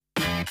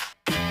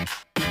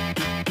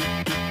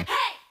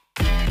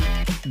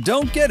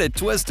Don't get it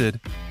twisted.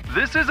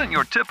 This isn't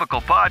your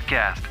typical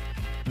podcast.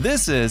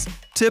 This is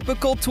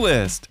Typical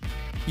Twist,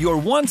 your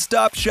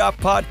one-stop shop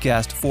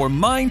podcast for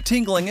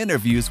mind-tingling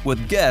interviews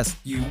with guests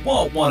you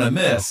won't want to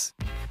miss.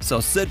 So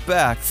sit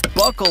back,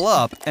 buckle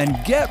up,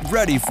 and get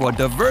ready for a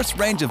diverse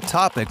range of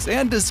topics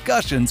and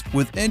discussions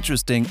with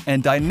interesting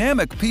and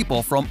dynamic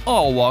people from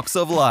all walks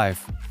of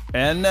life.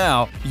 And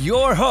now,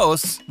 your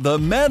hosts, the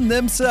men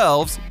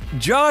themselves,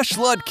 Josh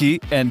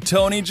Ludke and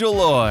Tony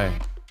Jaloy.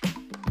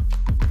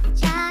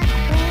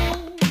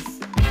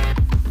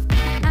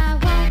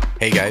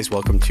 Hey guys,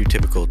 welcome to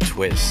Typical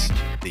Twist.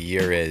 The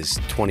year is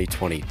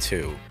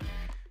 2022.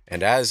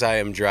 And as I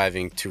am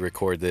driving to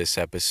record this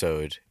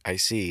episode, I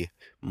see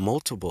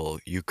multiple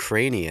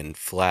Ukrainian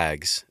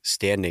flags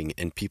standing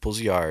in people's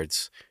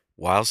yards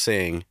while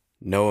saying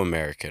no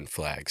American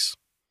flags.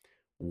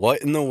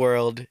 What in the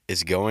world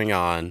is going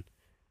on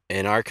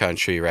in our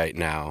country right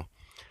now?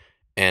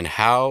 And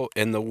how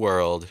in the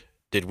world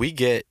did we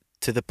get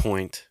to the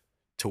point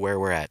to where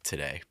we're at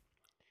today?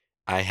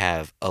 I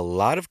have a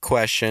lot of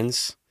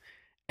questions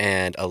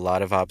and a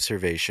lot of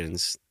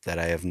observations that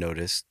I have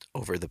noticed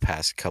over the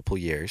past couple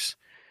years.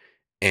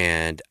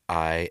 And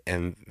I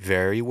am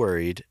very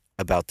worried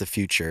about the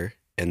future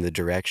and the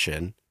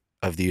direction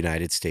of the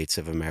United States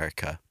of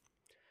America.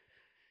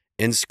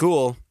 In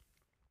school,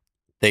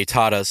 they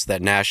taught us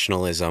that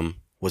nationalism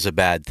was a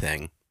bad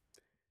thing.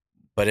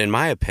 But in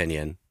my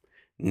opinion,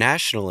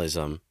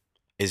 nationalism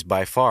is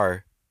by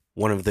far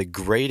one of the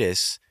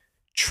greatest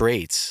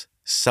traits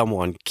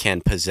someone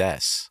can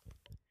possess.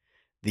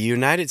 The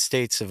United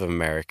States of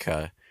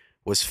America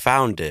was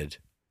founded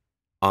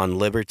on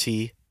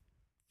liberty,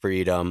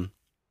 freedom,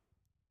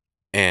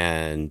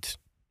 and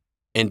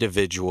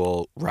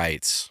individual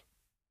rights,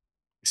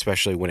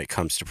 especially when it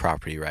comes to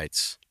property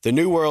rights. The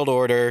New World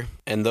Order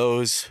and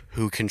those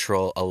who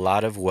control a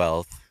lot of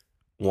wealth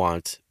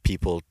want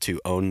people to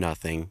own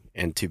nothing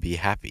and to be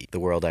happy. The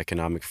World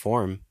Economic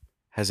Forum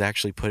has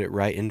actually put it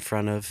right in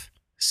front of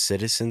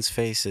citizens'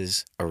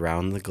 faces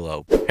around the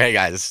globe. Hey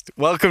guys,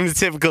 welcome to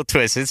Typical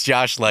Twist. It's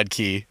Josh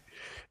Ludke,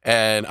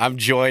 and I'm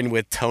joined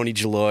with Tony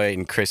Jaloy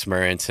and Chris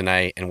Murrin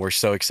tonight, and we're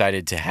so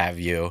excited to have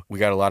you. We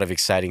got a lot of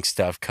exciting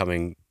stuff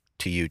coming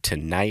to you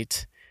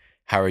tonight.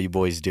 How are you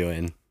boys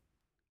doing?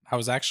 I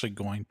was actually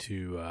going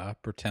to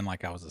pretend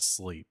like I was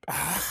asleep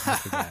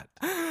after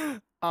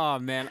that. Oh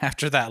man,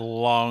 After that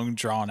long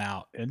drawn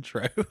out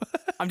intro.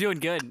 I'm doing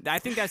good. I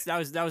think that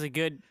was a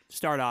good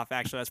start off.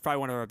 Actually, that's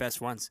probably one of our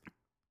best ones.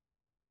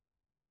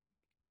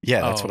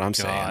 Yeah, that's what I'm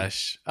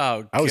gosh.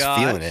 saying. Oh, I was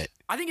feeling it.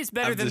 I think it's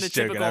better I'm than the just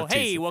joking. typical. I'm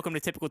Hey, teasing. welcome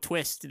to Typical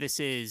Twist. This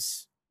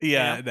is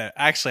Yeah, Yeah. no,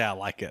 actually, I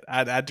like it.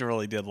 I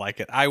really did like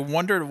it. I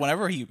wondered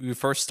whenever we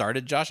first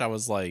started, Josh, I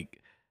was like,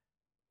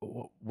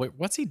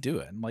 what's he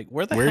doing? Like,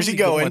 where the Where's hell he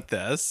going? with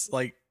this?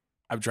 Like,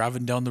 I'm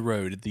driving down the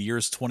road. The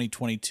year's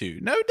 2022.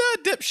 No,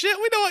 duh, dipshit.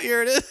 We know what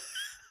year it is.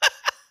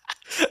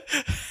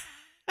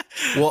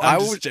 Well, I'm I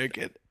just was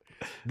joking.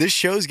 This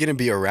show's going to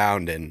be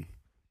around in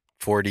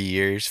 40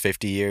 years,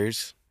 50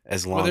 years,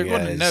 as long Well, they're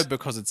going as... to know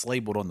because it's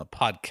labeled on the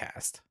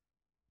podcast.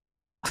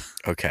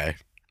 Okay. In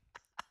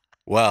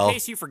Well,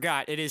 case you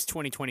forgot, it is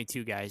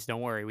 2022, guys.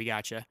 Don't worry, we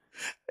got you.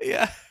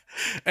 Yeah.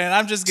 And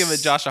I'm just giving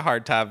Josh a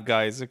hard time,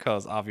 guys,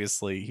 because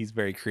obviously he's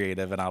very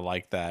creative and I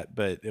like that.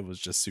 But it was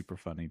just super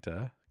funny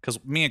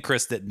because me and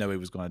Chris didn't know he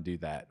was going to do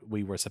that.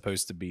 We were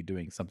supposed to be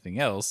doing something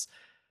else.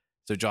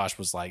 So Josh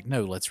was like,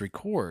 no, let's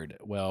record.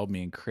 Well,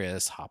 me and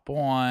Chris hop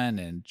on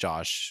and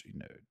Josh,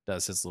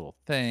 does his little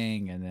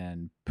thing. And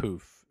then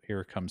poof,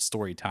 here comes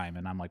story time.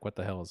 And I'm like, what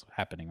the hell is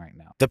happening right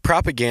now? the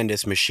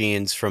propagandist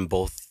machines from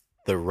both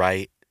the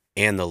right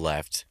and the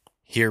left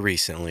here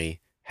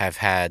recently have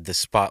had the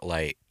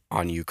spotlight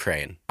on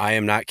Ukraine. I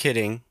am not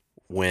kidding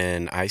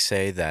when I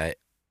say that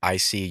I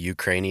see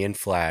Ukrainian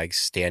flags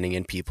standing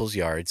in people's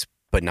yards,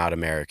 but not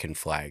American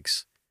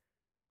flags.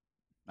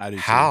 I do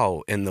too.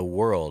 How in the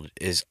world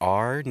is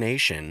our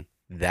nation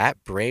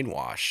that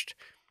brainwashed?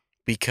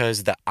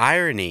 Because the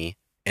irony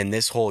in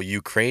this whole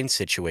Ukraine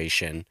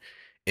situation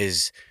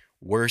is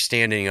we're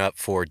standing up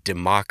for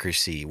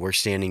democracy. We're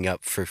standing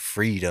up for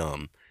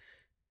freedom.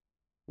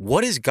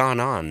 What has gone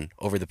on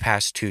over the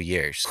past 2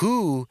 years?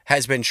 Who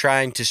has been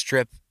trying to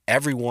strip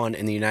everyone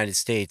in the United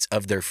States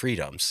of their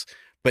freedoms?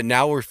 But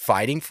now we're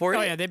fighting for it?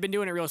 Oh yeah, they've been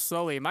doing it real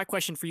slowly. My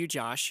question for you,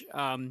 Josh.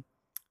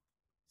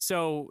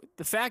 So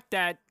the fact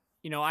that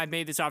I've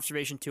made this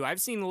observation too.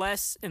 I've seen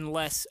less and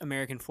less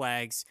American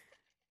flags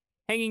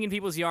hanging in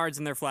people's yards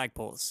and their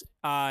flagpoles.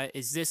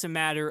 Is this a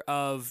matter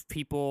of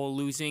people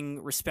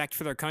losing respect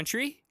for their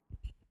country,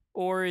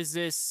 or is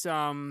this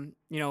from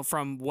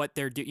what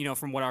they're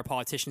from what our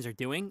politicians are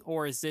doing,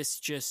 or is this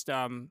just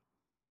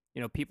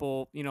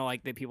people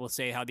like the people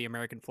say how the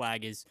American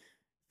flag is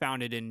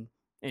founded in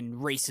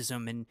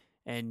racism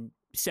and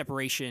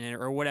separation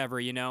or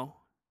whatever,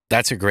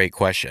 That's a great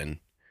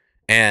question.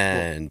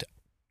 And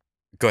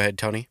go ahead,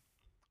 Tony.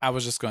 I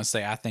was just going to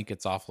say, I think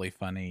it's awfully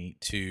funny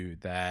too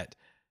that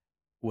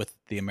with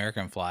the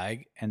American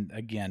flag, and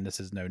again, this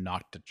is no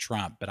knock to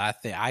Trump, but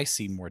I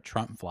see more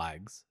Trump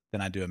flags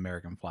than I do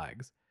American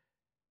flags.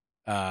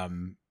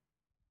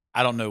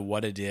 I don't know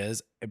what it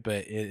is,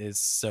 but it is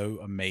so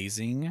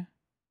amazing,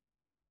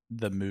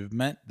 the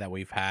movement that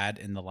we've had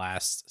in the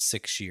last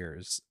 6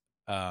 years,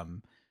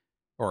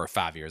 or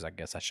 5 years, I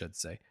guess I should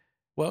say.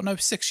 Well, no,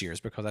 6 years,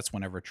 because that's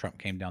whenever Trump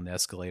came down the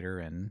escalator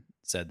and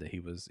said that he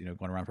was, going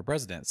to run for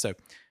president. So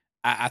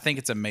I think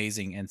it's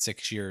amazing in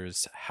 6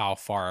 years how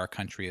far our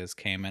country has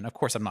came. And of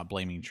course, I'm not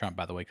blaming Trump,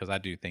 by the way, because I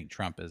do think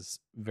Trump is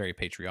very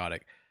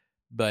patriotic,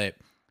 but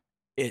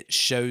it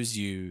shows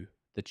you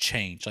the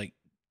change. Like,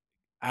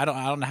 I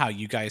don't know how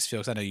you guys feel,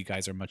 because I know you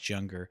guys are much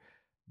younger,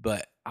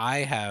 but I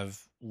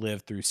have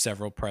lived through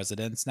several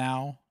presidents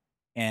now,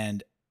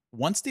 and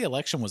once the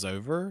election was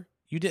over,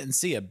 you didn't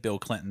see a Bill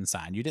Clinton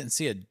sign, you didn't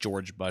see a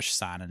George Bush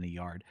sign in the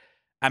yard.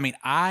 I mean,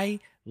 I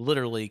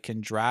literally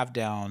can drive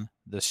down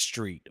the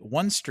street,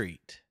 one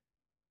street,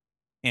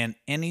 in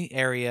any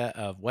area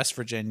of West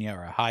Virginia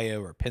or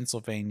Ohio or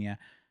Pennsylvania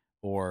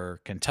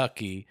or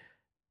Kentucky,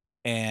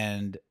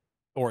 and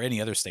or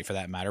any other state for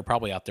that matter,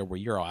 probably out there where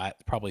you're all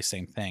at, probably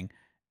same thing.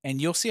 And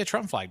you'll see a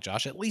Trump flag,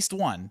 Josh, at least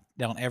one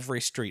down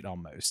every street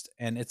almost.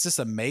 And it's just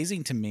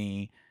amazing to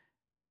me.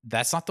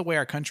 That's not the way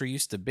our country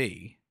used to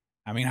be.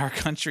 I mean, our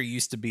country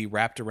used to be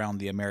wrapped around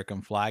the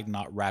American flag,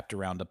 not wrapped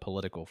around a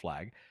political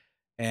flag.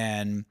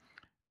 And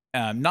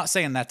not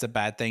saying that's a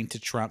bad thing to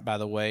Trump, by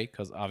the way,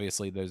 because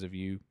obviously those of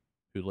you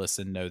who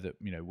listen know that,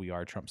 we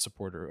are a Trump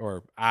supporter,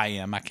 or I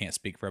am. I can't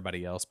speak for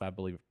everybody else, but I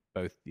believe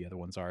both the other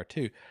ones are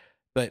too.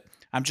 But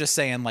I'm just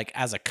saying, like,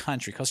 as a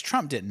country, because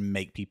Trump didn't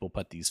make people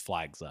put these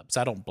flags up,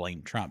 so I don't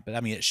blame Trump. But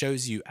I mean, it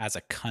shows you as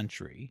a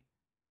country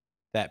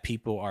that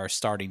people are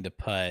starting to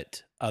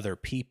put other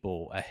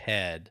people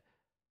ahead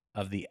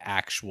of the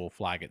actual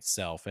flag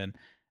itself. And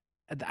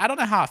I don't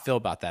know how I feel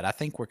about that. I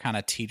think we're kind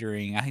of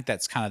teetering. I think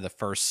that's kind of the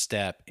first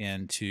step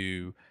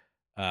into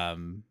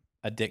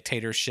a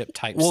dictatorship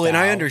type Well, style. and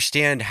I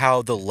understand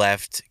how the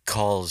left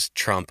calls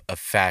Trump a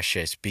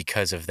fascist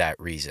because of that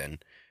reason.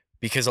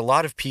 Because a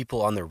lot of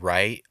people on the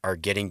right are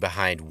getting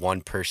behind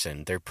one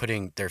person. They're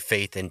putting their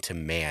faith into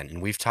man.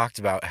 And we've talked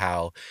about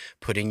how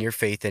putting your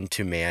faith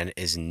into man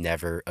is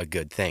never a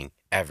good thing,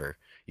 ever.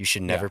 You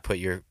should never put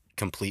your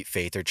complete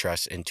faith or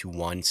trust into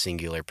one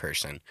singular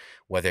person,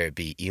 whether it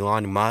be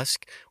Elon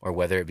Musk or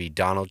whether it be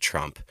Donald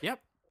Trump. Yep.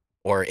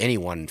 Or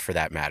anyone for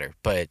that matter.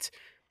 But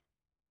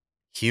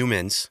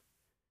humans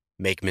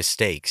make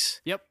mistakes.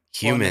 Yep.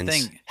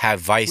 Humans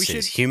have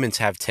vices. Humans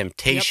have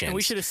temptations. Yep, and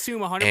we should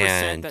assume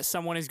 100% that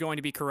someone is going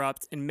to be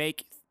corrupt and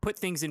put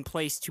things in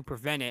place to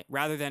prevent it,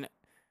 rather than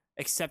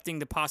accepting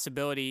the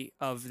possibility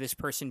of this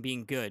person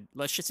being good.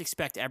 Let's just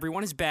expect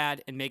everyone is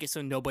bad and make it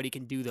so nobody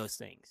can do those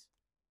things.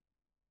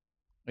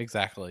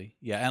 Exactly.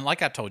 Yeah. And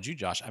like I told you,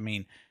 Josh, I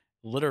mean,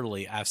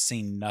 literally, I've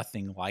seen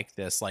nothing like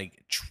this.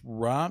 Like,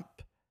 Trump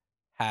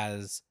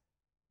has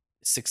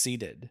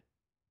succeeded.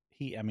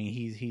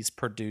 He's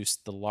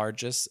produced the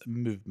largest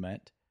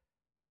movement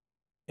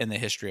in the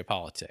history of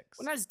politics.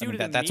 Well, that's due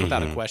to that's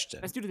without a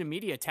question. That's due to the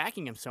media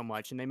attacking him so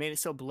much, and they made it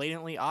so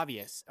blatantly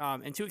obvious.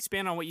 And to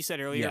expand on what you said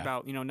earlier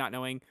about not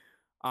knowing,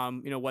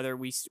 whether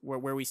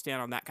where we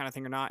stand on that kind of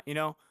thing or not,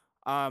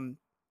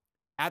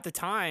 at the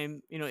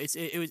time,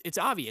 it's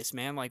obvious,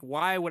 man. Like,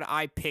 why would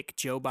I pick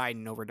Joe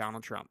Biden over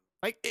Donald Trump?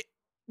 Like,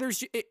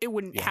 it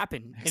wouldn't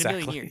happen in a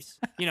million years.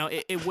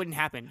 It wouldn't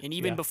happen, and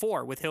even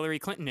before with Hillary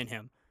Clinton and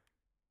him.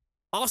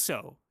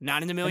 Also,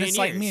 not in a million years. It's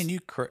like me and you.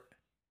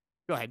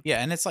 Go ahead. Yeah,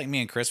 and it's like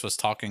me and Chris was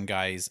talking,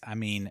 guys. I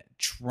mean,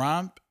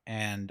 Biden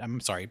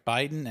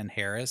and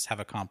Harris have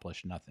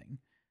accomplished nothing.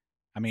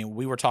 I mean,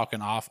 we were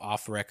talking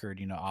off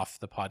record, off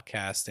the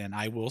podcast, and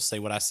I will say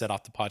what I said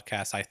off the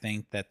podcast. I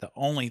think that the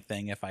only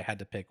thing, if I had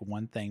to pick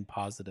one thing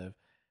positive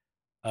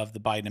of the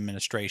Biden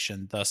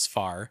administration thus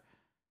far,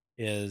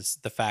 is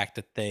the fact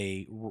that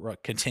they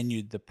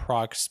continued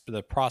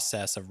the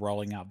process of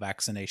rolling out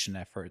vaccination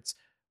efforts,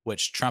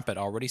 which Trump had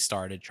already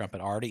started, Trump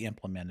had already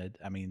implemented.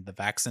 I mean, the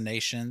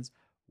vaccinations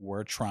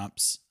were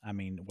Trump's. I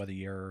mean, whether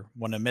you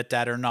want to admit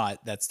that or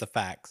not, that's the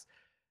facts.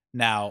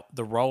 Now,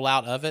 the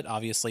rollout of it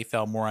obviously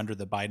fell more under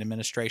the Biden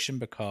administration,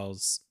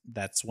 because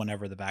that's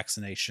whenever the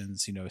vaccinations,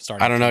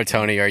 started. I don't know,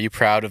 Tony. Are you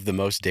proud of the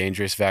most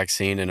dangerous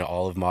vaccine in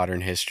all of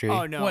modern history?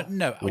 Oh, no.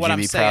 No. Would you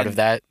be proud of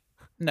that?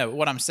 No,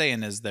 what I'm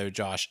saying is, though,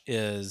 Josh,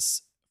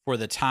 is for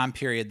the time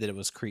period that it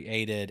was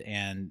created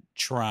and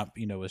Trump,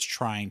 was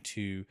trying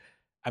to,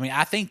 I mean,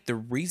 I think the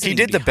reason he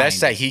did the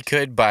best that he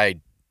could by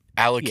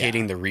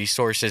allocating the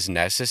resources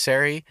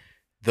necessary.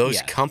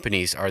 Those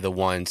companies are the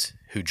ones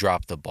who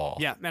dropped the ball.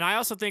 Yeah, and I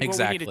also think what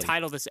we need to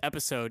title this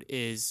episode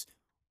is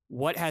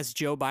 "What Has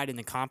Joe Biden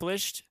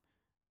Accomplished?"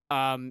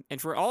 And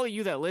for all of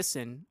you that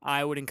listen,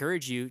 I would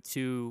encourage you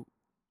to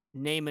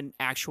name an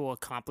actual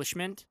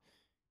accomplishment,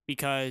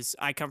 because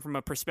I come from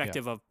a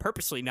perspective of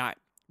purposely not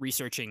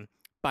researching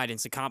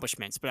Biden's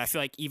accomplishments. But I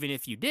feel like even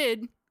if you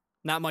did,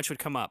 not much would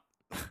come up.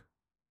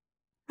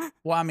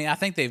 Well, I mean, I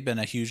think they've been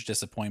a huge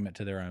disappointment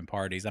to their own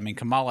parties. I mean,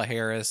 Kamala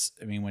Harris,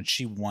 when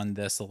she won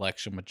this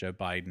election with Joe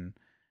Biden,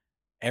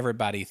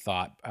 everybody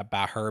thought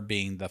about her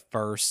being the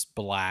first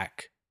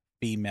black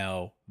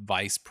female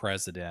vice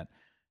president.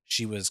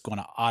 she was going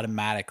to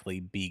automatically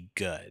be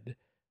good.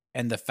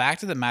 And the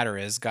fact of the matter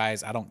is,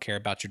 guys, I don't care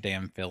about your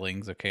damn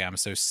feelings. Okay, I'm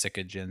so sick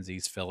of Gen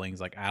Z's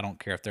feelings. Like, I don't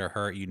care if they're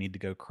hurt. You need to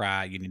go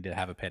cry. You need to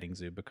have a petting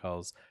zoo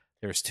because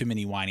there's too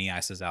many whiny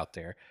asses out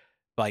there.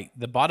 Like,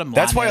 the bottom line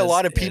That's why a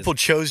lot of is- people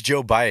chose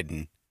Joe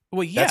Biden.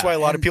 Well, yeah, That's why a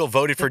lot of and people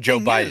voted the for Joe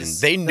thing Biden. is-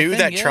 They the knew thing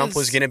that Trump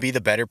was is- going to be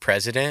the better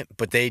president,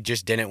 but they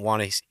just didn't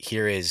want to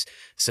hear his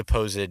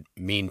supposed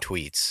mean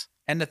tweets.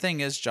 And the thing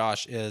is,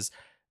 Josh, is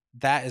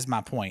that is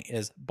my point,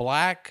 is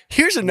black.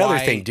 Here's another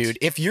thing, white- dude.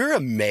 If you're a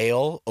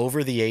male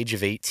over the age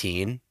of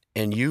 18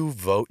 and you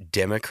vote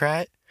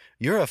Democrat,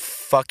 you're a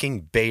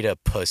fucking beta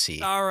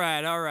pussy. All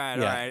right, all right,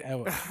 Yeah,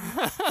 all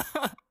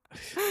right.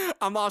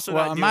 I'm also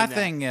Well, not doing my that,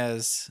 thing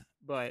is,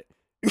 but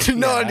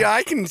No, Yeah.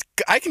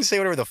 I can say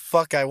whatever the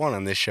fuck I want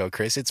on this show,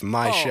 Chris. It's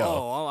my show.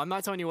 Oh, I'm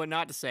not telling you what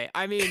not to say.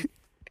 I mean,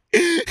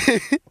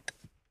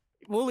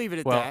 we'll leave it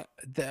at well,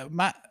 that.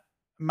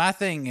 my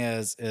thing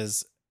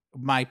is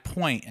my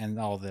point in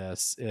all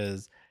this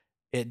is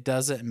it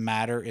doesn't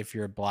matter if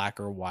you're black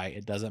or white.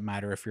 It doesn't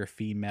matter if you're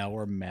female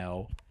or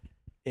male.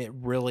 It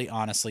really,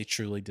 honestly,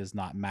 truly does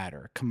not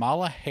matter.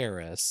 Kamala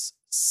Harris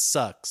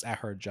sucks at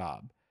her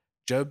job.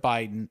 Joe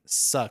Biden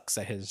sucks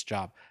at his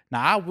job.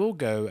 Now, I will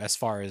go as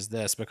far as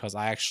this because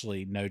I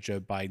actually know Joe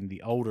Biden,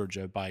 the older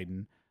Joe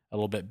Biden, a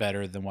little bit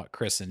better than what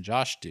Chris and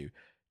Josh do.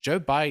 Joe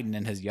Biden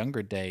in his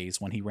younger days,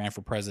 when he ran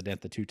for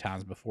president the 2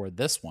 times before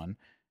this one,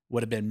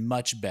 would have been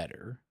much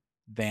better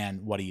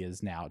than what he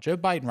is now. Joe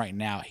Biden right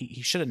now,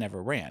 he should have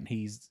never ran.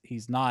 He's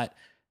not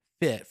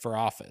fit for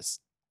office.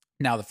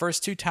 Now, the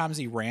first 2 times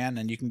he ran,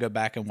 and you can go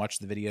back and watch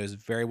the videos,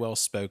 very well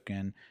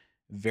spoken,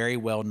 very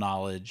well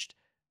knowledged.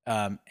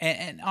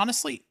 And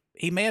honestly,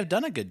 he may have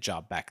done a good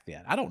job back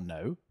then. I don't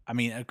know. I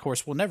mean, of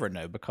course, we'll never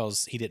know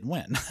because he didn't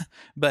win.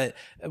 But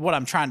what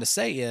I'm trying to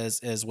say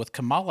is with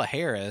Kamala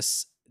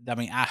Harris, I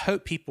mean, I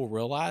hope people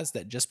realize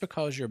that just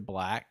because you're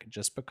black,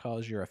 just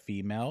because you're a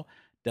female,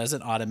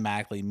 doesn't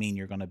automatically mean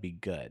you're going to be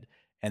good.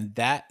 And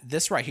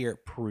this right here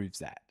proves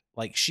that.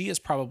 Like, she is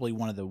probably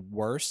one of the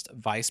worst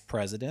vice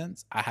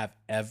presidents I have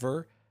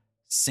ever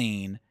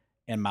seen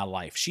in my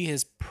life. She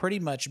has pretty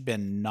much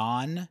been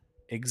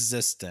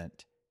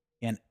non-existent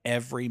in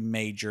every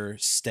major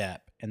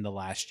step in the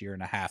last year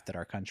and a half that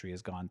our country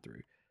has gone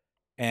through.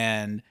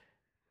 And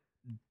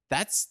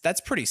that's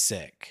pretty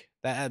sick.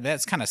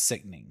 That's kind of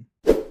sickening.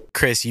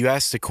 Chris, you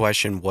asked the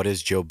question, what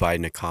has Joe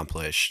Biden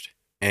accomplished?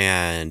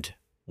 And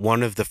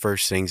one of the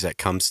first things that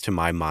comes to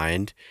my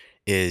mind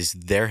is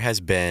there has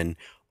been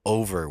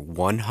over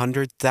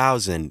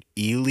 100,000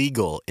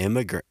 illegal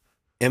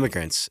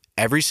immigrants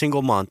every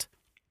single month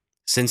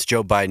since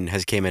Joe Biden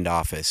has came into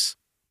office.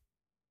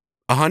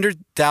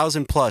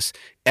 100,000 plus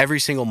every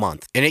single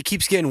month. And it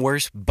keeps getting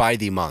worse by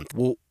the month.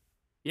 Well,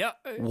 Yeah.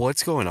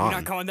 what's going You're on?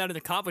 not calling that an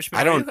accomplishment.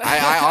 I don't. are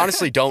you? I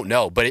honestly don't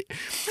know, but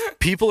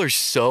people are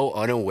so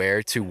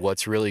unaware to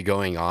what's really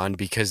going on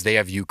because they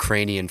have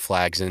Ukrainian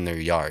flags in their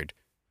yard.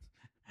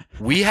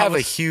 We have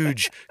a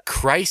huge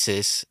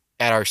crisis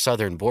at our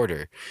southern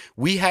border.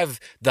 We have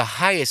the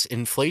highest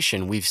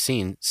inflation we've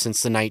seen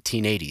since the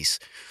 1980s.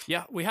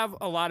 Yeah, we have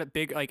a lot of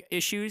big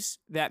issues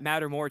that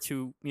matter more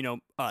to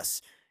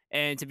us.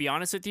 And to be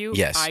honest with you,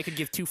 Yes. I could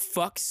give 2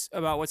 fucks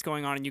about what's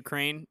going on in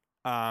Ukraine.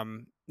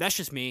 That's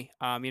just me.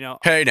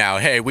 Hey, now,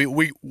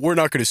 we're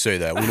not going to say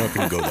that. We're not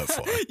going to go that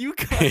far.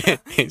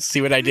 You See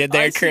what I did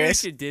there, I see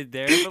Chris? what you did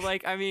there,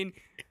 but I mean,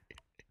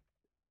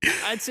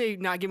 I'd say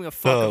not giving a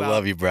fuck Oh, about.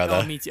 love you, brother.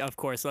 Oh, me too. Of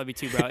course, love you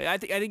too, bro. I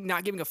think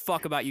not giving a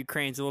fuck about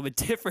Ukraine is a little bit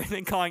different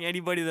than calling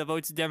anybody that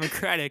votes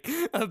Democratic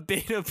a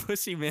beta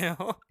pussy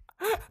male.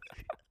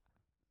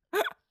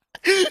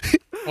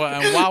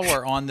 Well, and while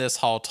we're on this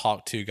Hall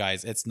Talk too,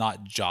 guys, it's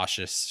not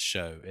Josh's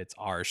show. It's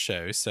our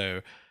show.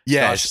 So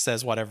Yes. Josh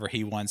says whatever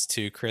he wants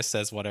to. Chris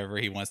says whatever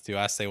he wants to.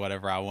 I say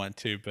whatever I want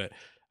to. But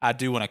I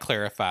do want to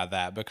clarify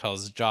that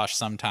because Josh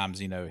sometimes,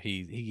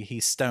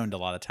 he's stoned a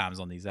lot of times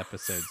on these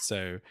episodes.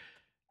 So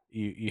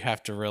you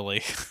have to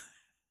really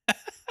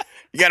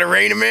You got to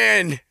rein him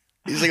in.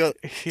 He's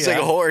like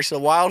a horse, a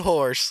wild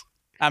horse.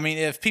 I mean,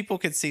 if people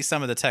could see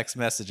some of the text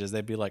messages,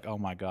 they'd be like, "Oh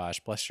my gosh,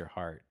 bless your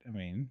heart." I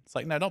mean, it's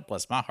like, no, don't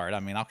bless my heart. I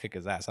mean, I'll kick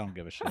his ass. I don't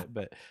give a shit.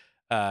 But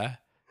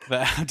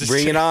I'm just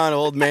Bring it on,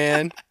 old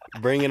man.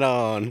 Bring it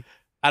on.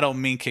 I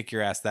don't mean kick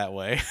your ass that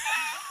way.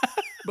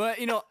 But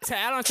to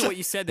add on to what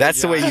you said, there,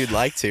 That's the way Josh, you'd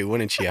like to,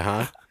 wouldn't you,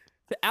 huh?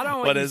 To add on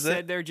What what you is it?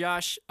 said there,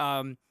 Josh,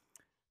 I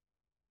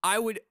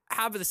would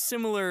have a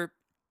similar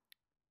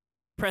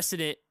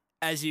precedent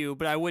as you,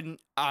 but I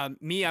wouldn't. I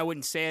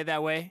wouldn't say it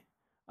that way,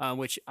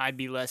 which I'd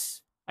be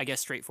less, I guess,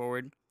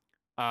 straightforward.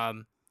 I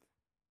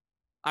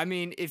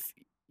mean, if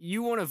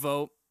you want to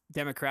vote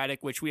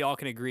Democratic, which we all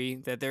can agree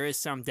that there is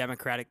some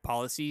Democratic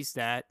policies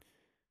that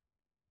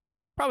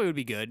probably would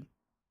be good,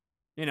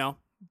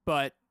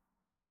 but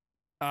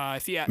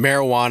if you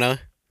Marijuana.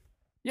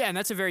 yeah, and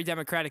that's a very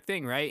democratic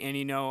thing, right?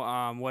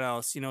 And what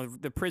else?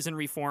 The prison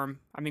reform.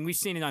 I mean, we've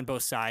seen it on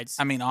both sides.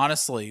 I mean,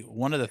 honestly,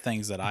 one of the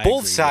things that I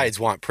Both agree sides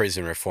with, want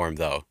prison reform,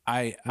 though.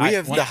 we We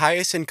have the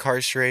highest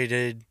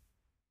incarcerated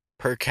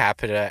per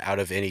capita out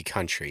of any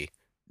country.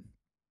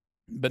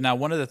 But now,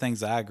 one of the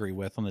things I agree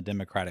with on the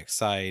Democratic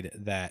side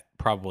that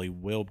probably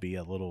will be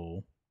a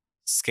little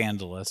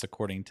scandalous,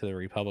 according to the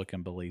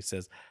Republican beliefs,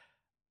 is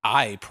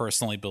I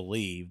personally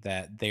believe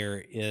that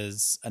there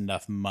is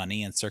enough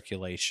money in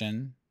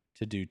circulation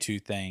to do two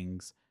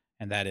things,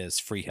 and that is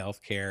free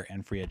healthcare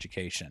and free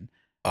education.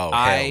 Oh,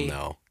 I- hell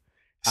no.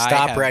 I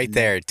Stop have right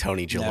there,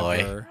 Tony Jalloy.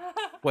 Never.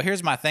 Well,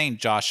 here's my thing,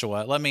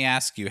 Joshua. Let me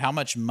ask you, how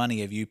much money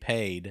have you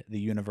paid the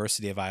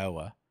University of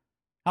Iowa?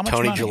 How much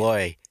Tony money?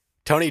 Jalloy.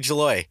 Tony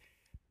Jalloy.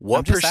 What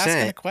I'm just asking a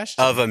percent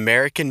question. of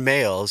American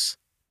males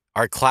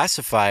are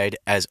classified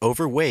as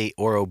overweight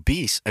or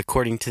obese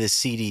according to the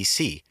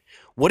CDC?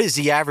 What is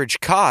the average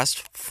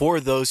cost for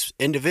those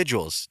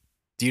individuals?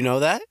 Do you know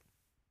that?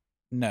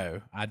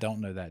 No, I don't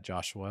know that,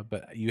 Joshua.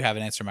 But you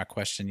haven't answered my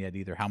question yet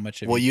either. How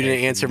much? Have Well, you paid didn't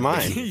for the answer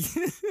mine.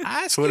 university?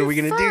 I asked What are you we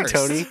going to do, first.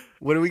 Tony?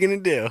 What are we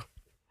going to do?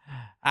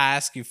 I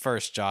ask you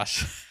first,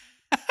 Josh.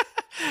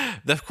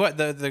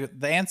 The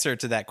answer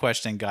to that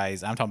question,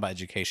 guys, I'm talking about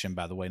education,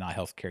 by the way, not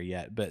healthcare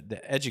yet. But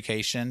the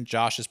education,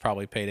 Josh has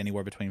probably paid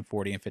anywhere between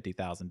 $40,000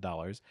 and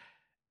 $50,000,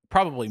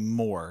 probably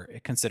more,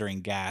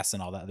 considering gas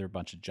and all that other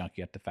bunch of junk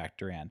you have to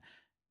factor in.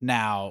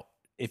 Now,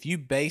 if you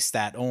base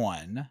that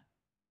on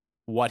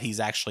what he's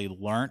actually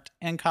learned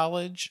in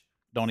college,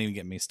 don't even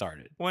get me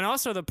started. Well, and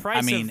also the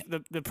price mean-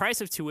 of the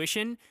price of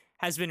tuition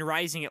has been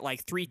rising at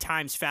like 3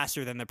 times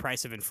faster than the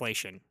price of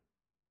inflation.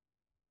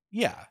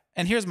 Yeah.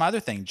 And here's my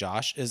other thing,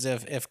 Josh, is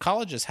if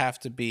colleges have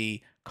to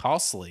be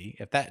costly,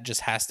 if that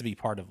just has to be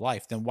part of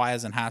life, then why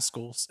isn't high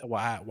school,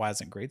 why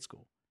isn't grade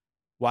school?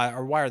 Why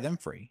are them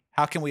free?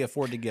 How can we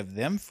afford to give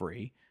them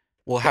free?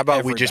 Well, how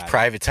about we just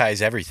everybody.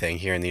 privatize everything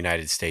here in the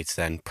United States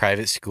then?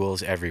 Private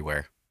schools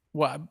everywhere.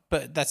 Well,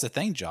 but that's the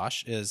thing,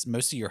 Josh, is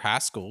most of your high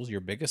schools,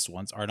 your biggest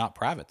ones, are not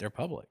private, they're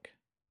public.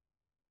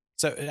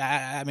 So,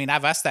 I mean,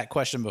 I've asked that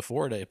question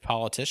before to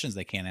politicians,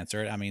 they can't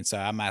answer it. I mean, so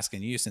I'm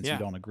asking you, since Yeah. you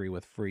don't agree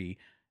with free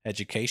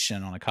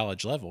education on a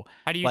college level.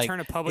 How do you like, turn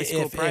a public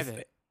school if-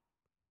 private?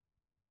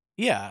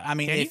 Yeah, I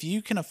mean, Can you? if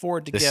you can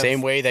afford to The give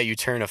same way that you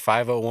turn a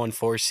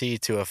 5014C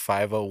to a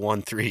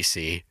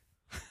 5013C.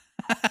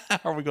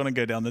 Are we going to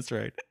go down this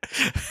road?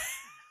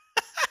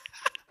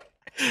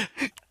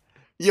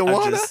 You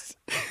wanna?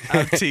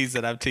 I'm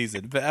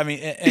teasing. But I mean,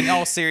 in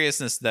all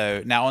seriousness,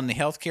 though, now on the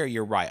healthcare,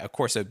 you're right. Of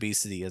course,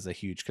 obesity is a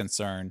huge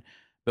concern.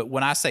 But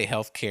when I say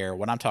healthcare,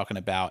 what I'm talking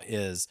about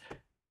is,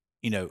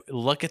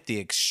 look at the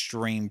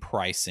extreme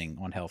pricing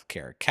on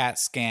healthcare, CAT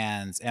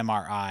scans,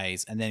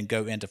 MRIs, and then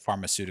go into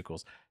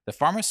pharmaceuticals. The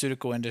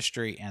pharmaceutical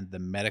industry and the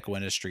medical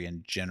industry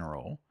in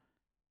general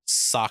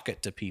sock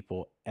it to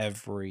people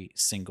every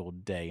single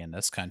day in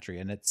this country.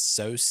 And it's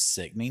so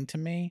sickening to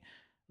me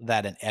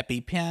that an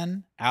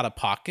EpiPen out of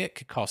pocket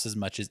could cost as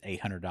much as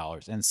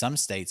 $800. In some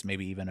states,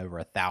 maybe even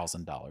over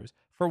 $1,000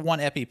 for one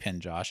EpiPen,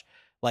 Josh.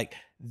 Like,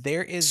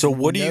 there is So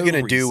what are you no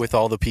going to do reason- with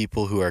all the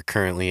people who are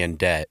currently in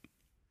debt?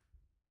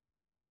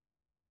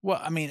 Well,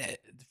 I mean,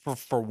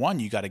 for one,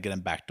 you got to get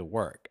them back to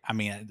work. I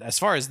mean, as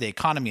far as the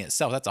economy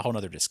itself, that's a whole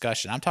nother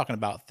discussion. I'm talking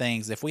about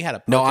things, if we had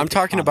a No, I'm perfect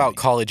talking about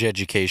economy- college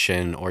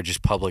education or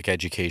just public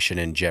education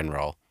in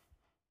general.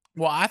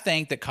 Well, I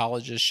think that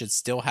colleges should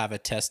still have a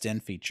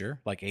test-in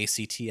feature like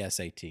ACT,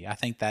 SAT. I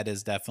think that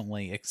is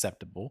definitely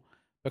acceptable,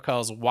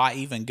 because why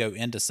even go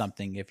into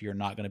something if you're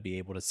not going to be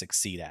able to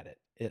succeed at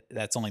it?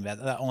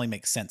 That only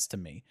makes sense to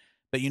me.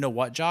 But you know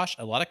what, Josh?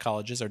 A lot of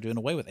colleges are doing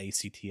away with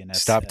ACT and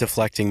Stop SAT.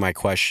 deflecting my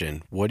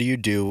question. What do you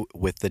do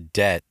with the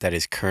debt that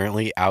is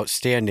currently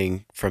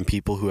outstanding from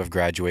people who have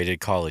graduated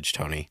college,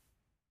 Tony?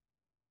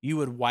 You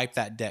would wipe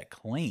that debt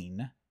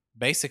clean,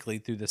 basically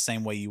through the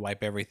same way you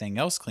wipe everything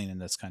else clean in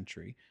this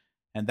country.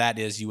 And that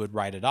is, you would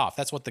write it off.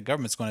 That's what the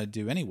government's going to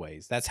do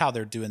anyways. That's how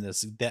they're doing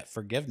this debt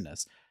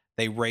forgiveness.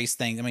 They raise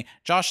things. I mean,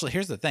 Josh,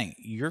 here's the thing.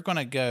 You're going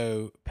to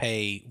go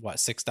pay,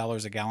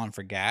 $6 a gallon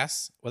for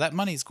gas? Well, that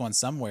money's going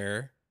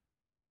somewhere.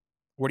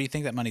 Where do you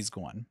think that money's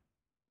going?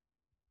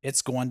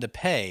 It's going to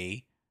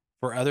pay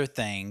for other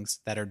things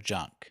that are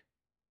junk.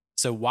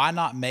 So why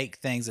not make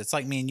things, it's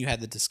like me and you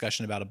had the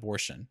discussion about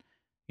abortion.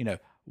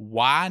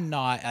 Why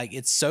not? Like,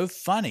 it's so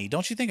funny.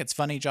 Don't you think it's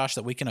funny, Josh,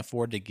 that we can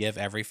afford to give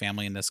every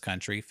family in this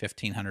country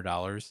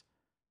 $1,500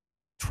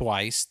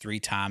 twice, 3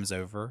 times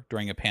over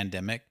during a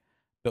pandemic,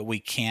 but we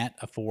can't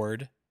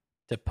afford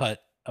to put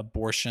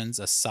abortions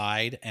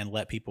aside and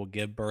let people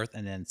give birth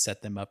and then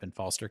set them up in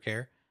foster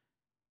care?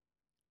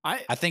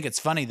 I think it's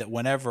funny that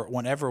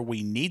whenever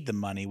we need the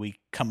money, we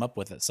come up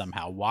with it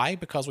somehow. Why?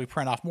 Because we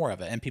print off more of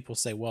it. And people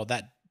say, well,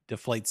 that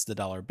deflates the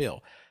dollar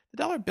bill. The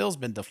dollar bill's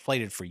been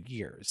deflated for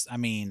years. I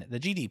mean, the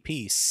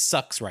GDP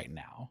sucks right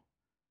now.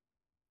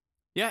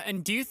 Yeah,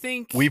 and do you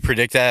think We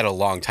predicted that a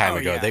long time Oh,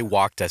 ago. yeah. They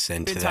walked us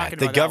into Been that. talking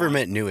The about that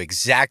government knew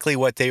exactly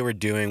what they were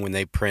doing when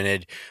they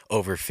printed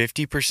over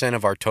 50%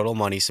 of our total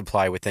money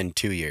supply within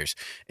 2 years.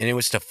 And it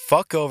was to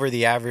fuck over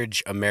the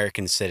average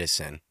American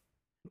citizen.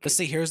 But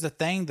see, here's the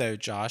thing, though,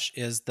 Josh,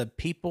 is the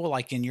people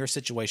like in your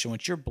situation,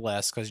 which you're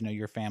blessed because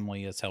your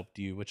family has helped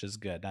you, which is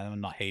good.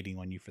 I'm not hating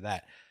on you for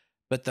that.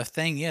 But the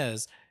thing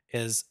is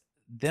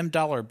them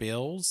dollar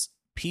bills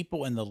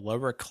people in the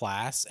lower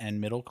class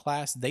and middle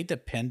class, they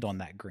depend on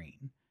that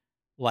green.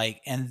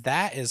 Like, and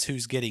that is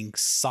who's getting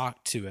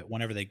socked to it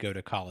whenever they go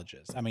to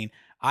colleges. I mean,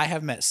 I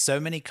have met so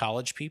many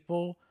college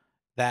people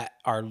that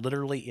are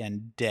literally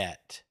in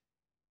debt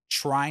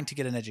trying to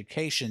get an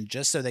education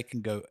just so they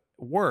can go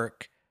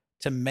work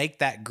to make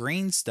that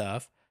green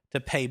stuff to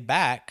pay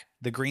back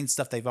the green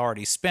stuff they've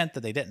already spent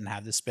that they didn't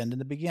have to spend in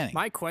the beginning.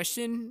 My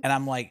question, And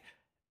I'm like,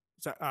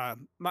 so,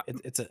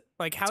 it's a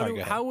like sorry, go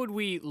ahead. how would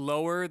we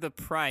lower the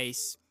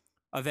price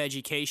of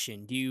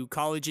education? Do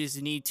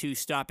colleges need to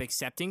stop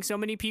accepting so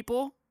many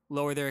people,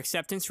 lower their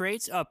acceptance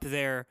rates, up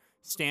their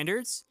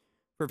standards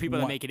for people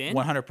that make it in?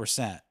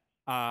 100%.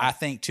 I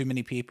think too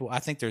many people. I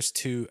think there's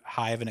too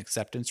high of an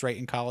acceptance rate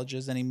in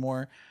colleges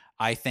anymore.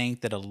 I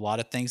think that a lot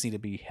of things need to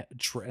be.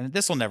 And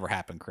this will never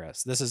happen,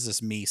 Chris. This is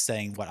just me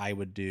saying what I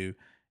would do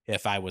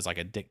if I was like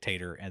a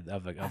dictator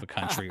of a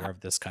country or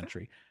of this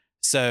country.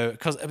 So,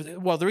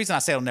 the reason I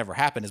say it'll never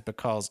happen is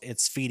because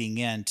it's feeding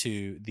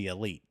into the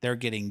elite. They're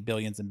getting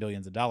billions and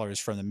billions of dollars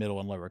from the middle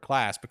and lower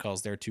class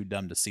because they're too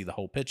dumb to see the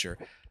whole picture.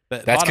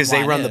 But That's because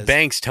they run the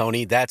banks,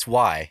 Tony. That's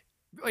why.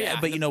 Oh, yeah,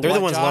 but you know they're what,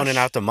 the ones Josh? loaning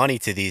out the money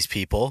to these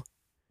people.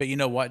 But you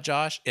know what,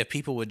 Josh? If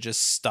people would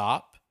just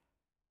stop,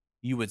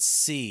 you would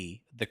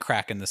see the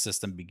crack in the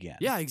system begin.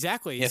 Yeah,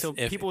 exactly. So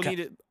people need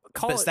to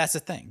call but it. That's the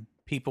thing.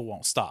 People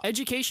won't stop.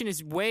 Education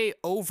is way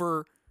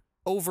overhyped,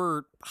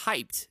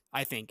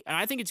 I think. And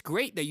I think it's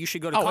great that you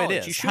should go to college. It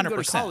is, you should 100%.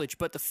 go to college.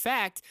 But the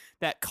fact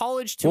that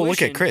college tuition... Well,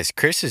 look at Chris.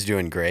 Chris is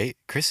doing great.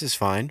 Chris is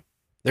fine.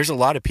 There's a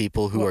lot of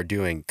people who are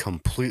doing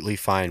completely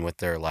fine with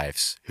their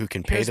lives, who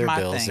can pay their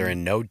bills. They're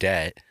in no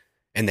debt,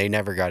 and they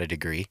never got a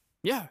degree.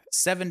 Yeah.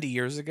 70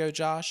 years ago,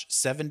 Josh,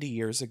 70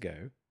 years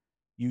ago,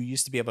 you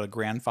used to be able to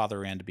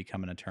grandfather in to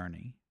become an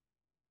attorney.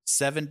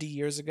 70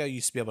 years ago, you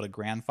used to be able to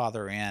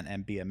grandfather in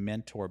and be a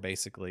mentor,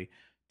 basically,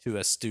 to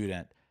a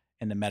student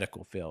in the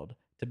medical field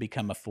to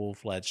become a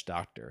full-fledged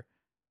doctor.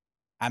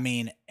 I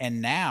mean,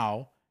 and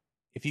now,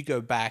 if you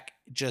go back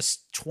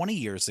just 20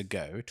 years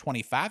ago,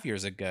 25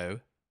 years ago,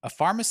 a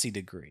pharmacy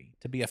degree,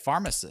 to be a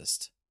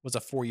pharmacist, was a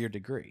 4-year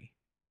degree.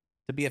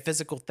 To be a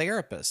physical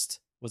therapist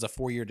was a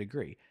 4-year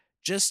degree.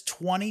 Just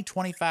 20,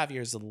 25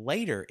 years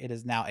later, it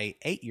is now a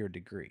 8-year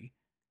degree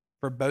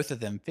for both of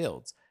them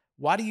fields.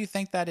 Why do you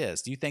think that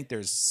is? Do you think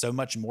there's so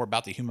much more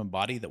about the human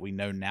body that we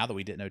know now that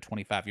we didn't know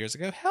 25 years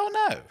ago? Hell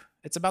no.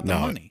 It's about the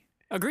money.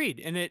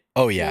 Agreed. And it.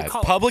 Oh, yeah.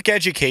 Public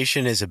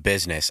education is a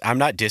business. I'm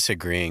not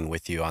disagreeing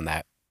with you on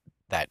that,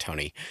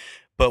 Tony.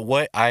 But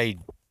what I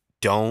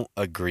don't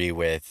agree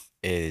with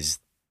is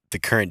the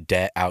current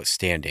debt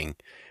outstanding,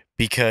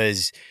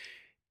 because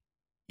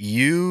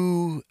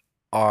you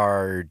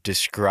are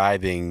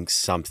describing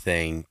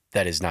something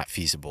that is not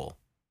feasible,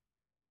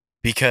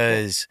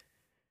 because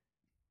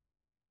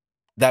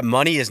that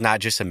money is not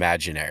just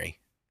imaginary.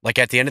 Like,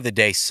 at the end of the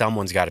day,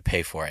 someone's got to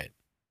pay for it.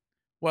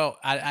 Well,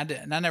 I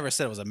never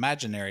said it was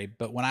imaginary,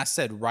 but when I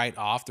said write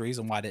off, the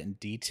reason why I didn't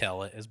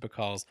detail it is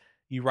because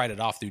you write it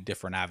off through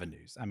different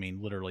avenues. I mean,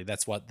 literally,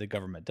 that's what the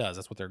government does.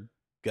 That's what they're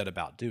good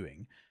about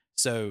doing.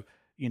 So,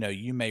 you know,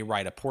 you may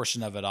write a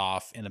portion of it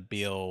off in a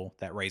bill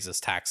that raises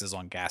taxes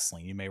on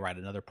gasoline. You may write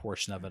another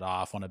portion of it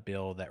off on a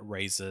bill that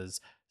raises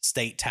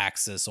state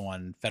taxes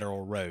on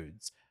federal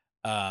roads.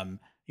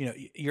 You know,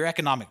 your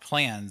economic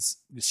plans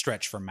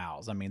stretch for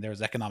miles. I mean,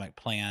 there's economic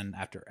plan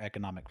after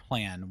economic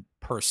plan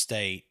per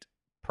state,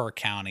 per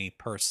county,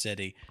 per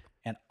city,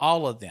 and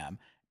all of them.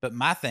 But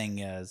my thing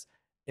is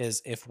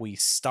if we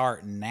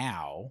start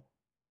now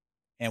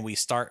and we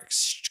start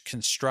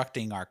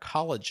constructing our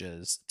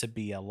colleges to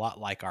be a lot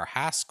like our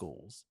high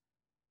schools,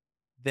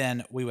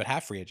 then we would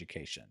have free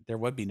education. There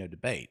would be no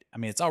debate. I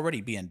mean, it's already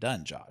being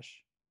done,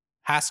 Josh.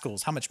 High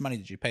schools, how much money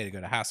did you pay to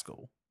go to high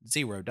school?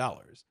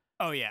 $0.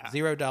 Oh, yeah.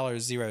 $0,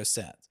 0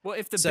 cents. Well,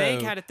 if the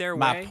bank had it their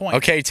way. Point,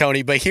 okay,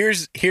 Tony, but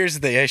here's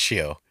the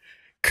issue.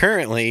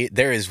 Currently,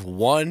 there is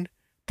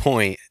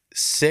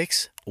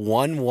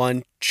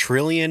 $1.611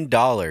 trillion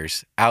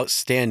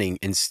outstanding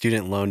in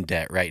student loan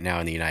debt right now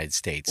in the United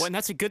States. Well, and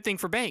that's a good thing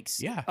for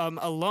banks. Yeah.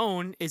 A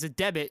loan is a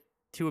debit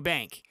to a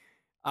bank.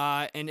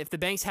 And if the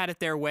banks had it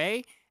their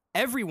way,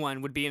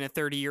 everyone would be in a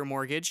 30-year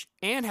mortgage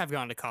and have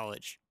gone to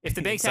college. If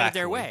the banks had it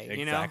their way,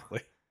 you know?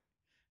 Exactly.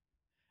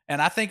 And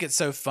I think it's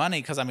so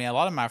funny because, I mean, a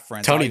lot of my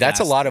friends... Tony, that's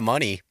a lot of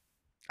money.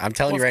 I'm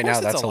telling you right now,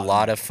 that's a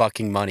lot of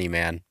fucking money,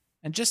 man.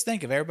 And just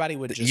think, if everybody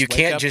would just you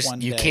can't wake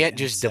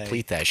just say,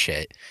 deplete that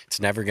shit. It's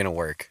never gonna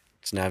work.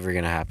 It's never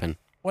gonna happen.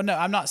 Well, no,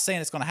 I'm not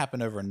saying it's gonna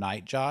happen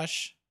overnight,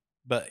 Josh.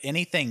 But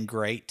anything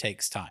great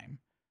takes time.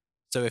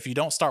 So if you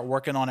don't start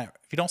working on it,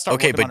 if you don't start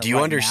okay, working on but it do you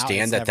right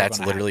understand now, that that's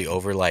literally happen.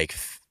 over like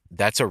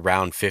that's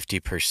around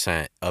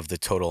 50% of the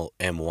total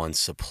M1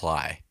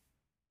 supply?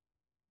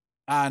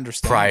 I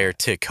understand. Prior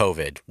to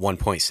COVID,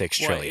 1.6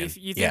 trillion. If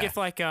you think if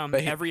like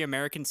every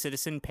American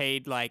citizen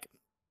paid like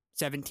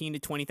 $17,000 to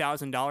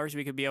 $20,000,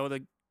 we could be able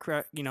to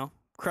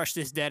crush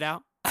this debt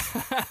out.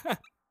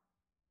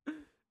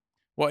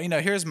 Well, you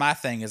know, here's my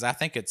thing: is I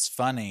think it's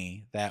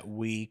funny that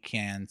we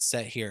can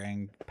sit here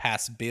and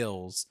pass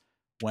bills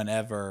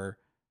whenever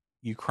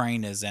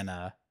Ukraine is in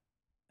a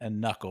and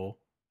knuckle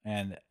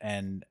and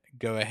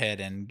go ahead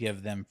and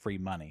give them free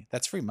money.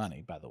 That's free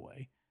money, by the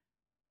way.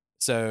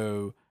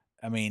 So,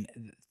 I mean,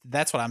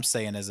 that's what I'm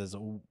saying is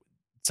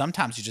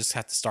sometimes you just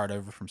have to start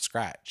over from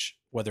scratch,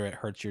 whether it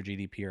hurts your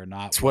GDP or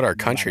not. It's what our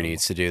no country matter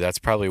needs to do. That's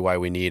probably why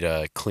we need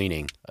a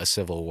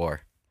civil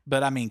war.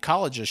 But I mean,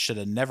 colleges should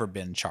have never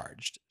been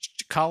charged.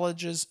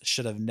 Colleges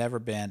should have never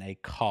been a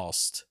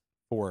cost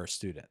for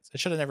students. It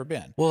should have never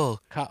been.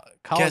 Well, Colleges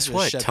guess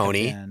what, should have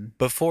Tony? been-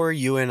 Before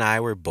you and I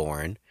were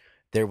born,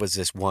 there was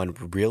this one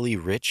really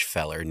rich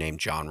feller named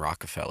John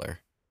Rockefeller.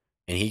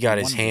 And he got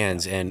his Wonderful.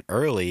 hands in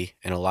early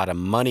and a lot of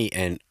money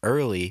in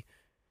early,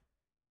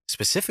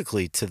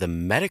 specifically to the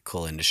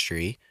medical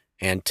industry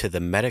and to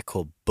the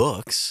medical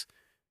books.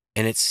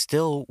 And it's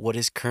still what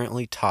is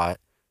currently taught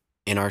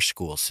in our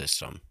school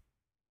system.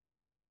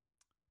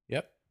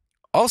 Yep.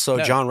 Also,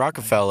 No, John I-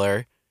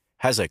 Rockefeller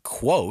has a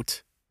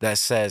quote that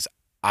says,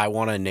 "I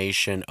want a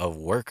nation of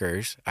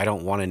workers. I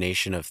don't want a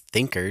nation of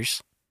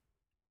thinkers."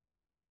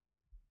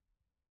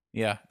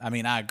 Yeah. I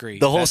mean, I agree.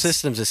 The whole That's-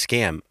 system's a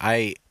scam.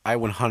 I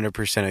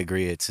 100%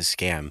 agree it's a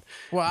scam.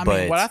 Well, I mean,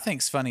 but- what I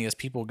think's funny is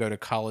people go to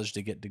college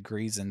to get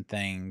degrees in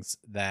things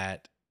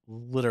that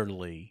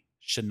literally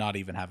should not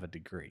even have a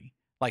degree.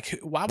 Like,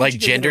 why would Like you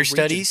go get a gender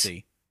studies?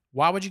 Regency?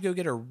 Why would you go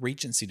get a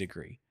Regency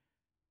degree?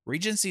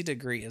 Regency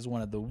degree is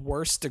one of the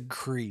worst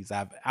degrees.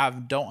 I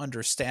don't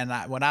understand.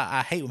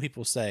 I hate when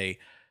people say,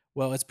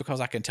 "Well, it's because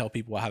I can tell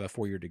people I have a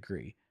 4-year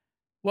degree."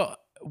 Well,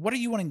 what are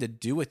you wanting to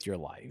do with your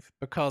life?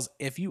 Because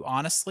if you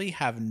honestly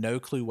have no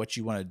clue what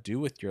you want to do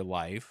with your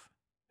life,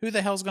 who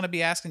the hell's going to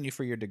be asking you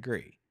for your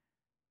degree?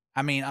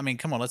 I mean,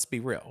 come on, let's be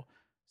real.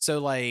 So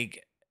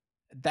like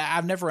that,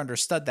 I've never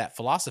understood that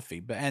philosophy.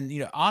 But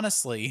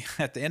honestly,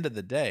 at the end of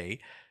the day,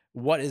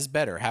 what is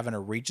better, having a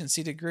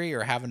Regency degree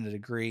or having a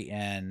degree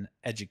in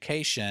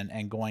education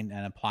and going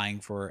and applying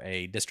for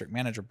a district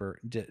manager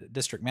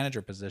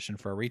position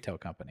for a retail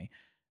company?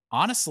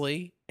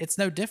 Honestly, it's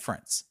no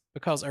difference,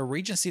 because a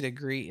Regency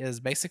degree is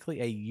basically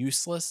a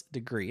useless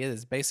degree. It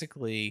is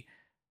basically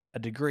a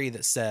degree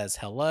that says,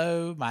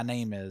 "Hello, my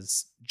name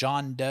is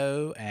John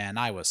Doe, and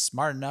I was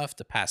smart enough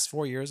to pass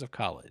 4 years of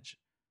college."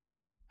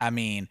 I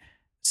mean,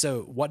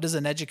 so what does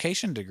an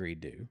education degree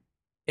do?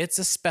 It's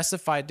a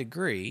specified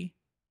degree.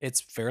 It's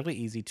fairly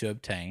easy to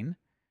obtain,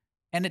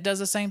 and it does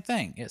the same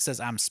thing. It says,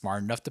 "I'm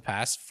smart enough to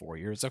pass 4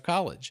 years of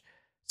college."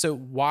 So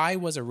why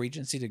was a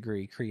Regency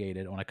degree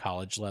created on a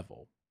college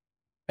level?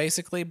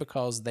 Basically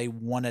because they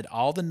wanted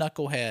all the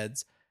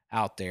knuckleheads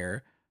out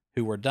there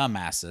who were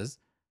dumbasses,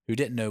 who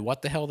didn't know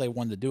what the hell they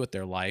wanted to do with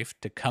their life,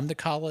 to come to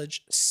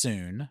college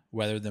soon,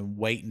 rather than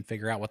wait and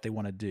figure out what they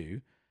want to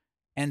do,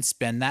 and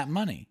spend that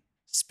money.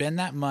 Spend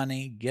that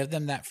money, give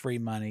them that free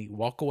money,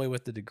 walk away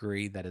with the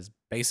degree that is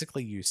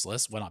basically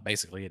useless. Well, not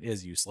basically, it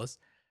is useless,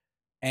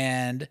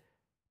 and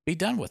be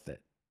done with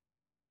it.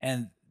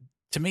 And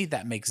to me,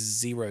 that makes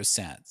zero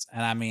sense.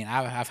 And I mean,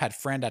 I've had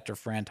friend after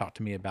friend talk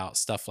to me about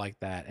stuff like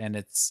that. And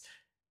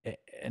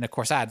and of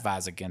course, I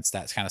advise against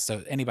that kind of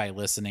stuff. Anybody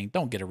listening,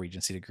 don't get a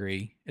Regency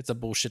degree. It's a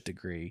bullshit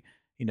degree.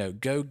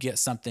 Go get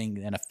something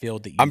in a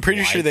field that you I'm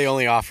pretty sure like. they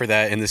only offer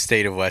that in the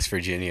state of West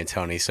Virginia,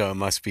 Tony. So it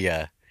must be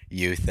a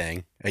you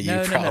thing,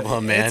 a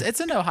problem, man. It's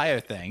an Ohio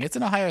thing. It's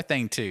an Ohio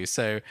thing too.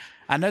 So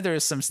I know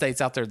there's some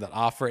states out there that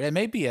offer it. It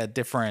may be a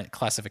different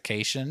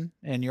classification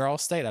in your all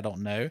state. I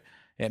don't know.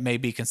 It may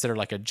be considered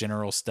like a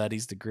general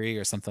studies degree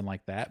or something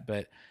like that.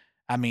 But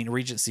I mean,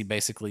 Regency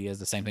basically is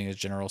the same thing as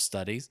general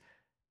studies.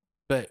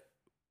 But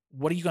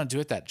what are you going to do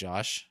with that,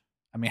 Josh?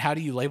 I mean, how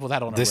do you label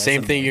that on The a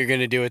same thing resume? you're going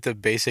to do with the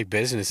basic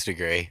business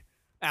degree.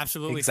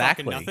 Absolutely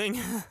Exactly. fucking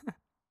nothing.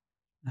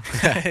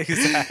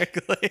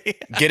 Exactly.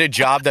 Get a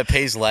job that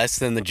pays less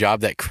than the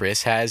job that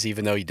Chris has,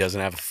 even though he doesn't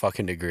have a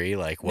fucking degree.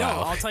 Like, No,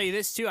 wow. I'll tell you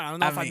this too. I don't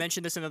know if I mean-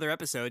 mentioned this in other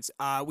episodes.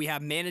 We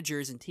have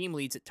managers and team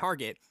leads at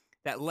Target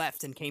that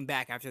left and came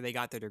back after they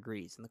got their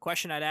degrees. And the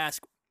question I'd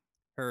ask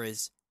her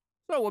is,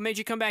 "So, what made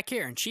you come back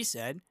here?" And she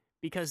said,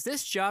 "Because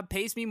this job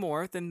pays me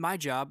more than my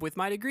job with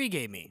my degree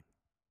gave me."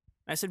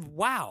 I said,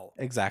 "Wow,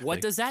 Exactly.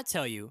 what does that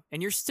tell you?"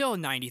 And you're still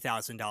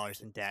 $90,000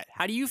 in debt.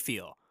 How do you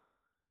feel?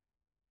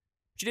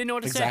 She didn't know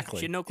what to Exactly.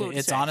 say. She had no clue what to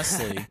It's say.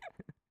 honestly,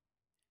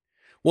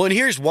 Well, and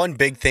here's one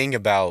big thing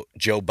about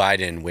Joe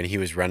Biden when he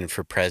was running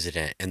for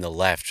president and the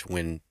left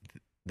when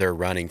they're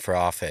running for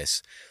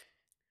office.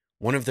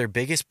 One of their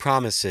biggest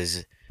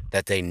promises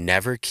that they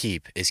never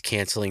keep is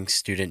canceling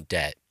student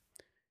debt.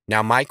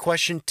 Now, my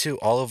question to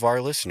all of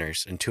our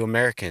listeners and to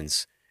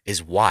Americans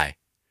is why?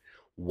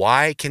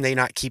 Why can they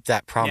not keep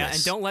that promise? Yeah,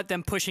 and don't let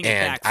them pushing it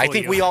And back. I fool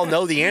think you. we all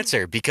know the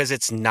answer because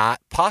it's not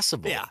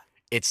possible. Yeah.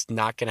 It's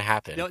not going to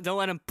happen. Don't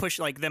let them push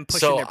like them pushing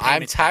So their I'm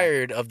payments back.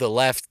 tired of the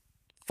left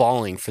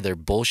falling for their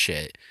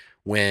bullshit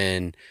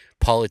when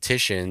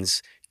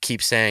politicians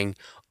keep saying,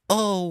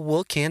 "Oh,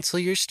 we'll cancel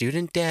your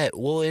student debt.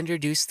 We'll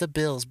introduce the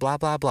bills, blah,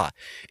 blah, blah."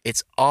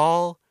 It's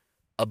all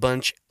a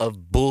bunch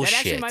of bullshit. That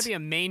actually might be a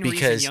main reason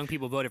because young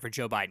people voted for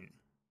Joe Biden.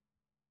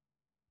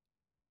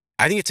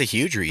 I think it's a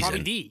huge reason.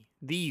 Probably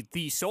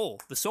the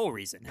sole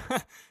reason.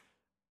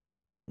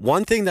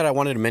 One thing that I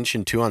wanted to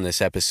mention too on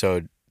this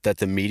episode that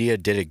the media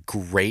did a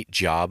great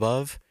job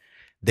of,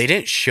 they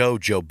didn't show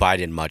Joe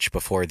Biden much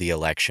before the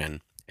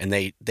election. And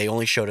they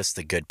only showed us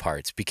the good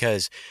parts,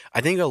 because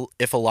I think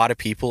if a lot of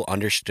people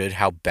understood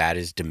how bad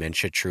his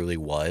dementia truly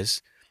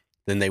was,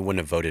 then they wouldn't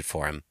have voted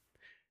for him,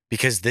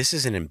 because this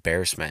is an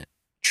embarrassment,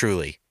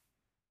 truly.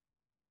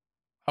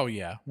 Oh,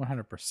 yeah,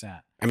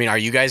 100%. I mean, are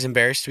you guys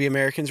embarrassed to be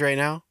Americans right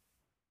now?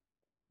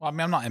 Well, I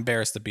mean, I'm not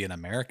embarrassed to be an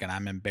American.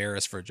 I'm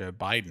embarrassed for Joe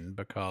Biden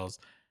because,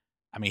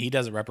 I mean, he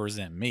doesn't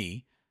represent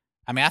me.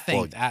 I mean, I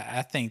think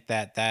I think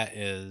that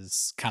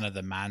is kind of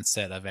the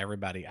mindset of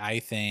everybody. I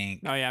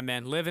think Oh yeah,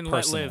 man, live and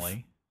let live.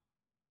 personally,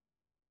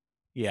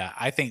 yeah,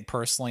 I think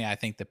personally, I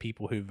think the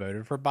people who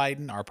voted for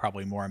Biden are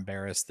probably more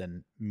embarrassed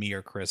than me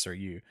or Chris or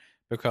you,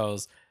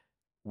 because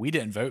we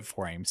didn't vote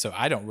for him, so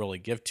I don't really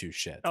give two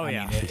shits. Oh, I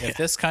yeah. mean, if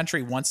this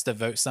country wants to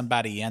vote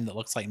somebody in that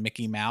looks like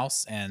Mickey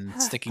Mouse and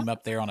stick him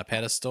up there on a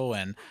pedestal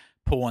and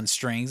pull on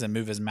strings and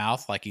move his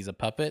mouth like he's a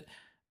puppet,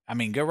 I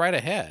mean, go right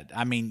ahead.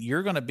 I mean,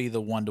 you're going to be the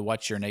one to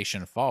watch your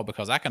nation fall,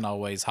 because I can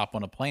always hop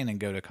on a plane and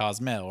go to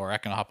Cozumel, or I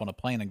can hop on a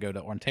plane and go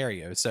to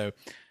Ontario. So,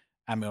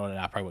 I mean,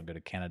 I probably wouldn't go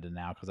to Canada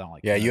now because I don't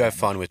like. Yeah, Canada you have that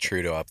fun much, with but-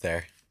 Trudeau up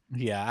there.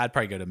 Yeah, I'd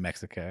probably go to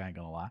Mexico. I ain't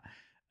gonna lie.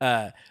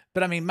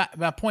 But I mean,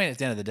 my point at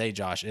the end of the day,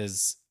 Josh,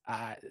 is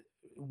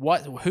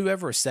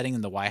whoever is sitting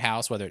in the White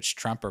House, whether it's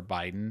Trump or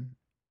Biden,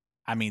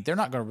 I mean, they're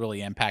not going to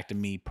really impact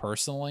me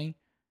personally.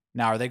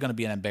 Now, are they going to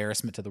be an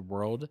embarrassment to the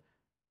world?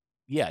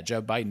 Yeah,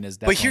 Joe Biden is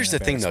definitely. But here's the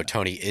an thing, though, embarrassment.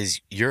 Tony,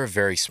 is you're a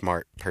very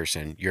smart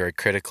person. You're a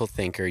critical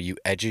thinker. You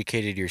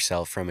educated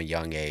yourself from a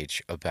young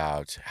age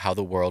about how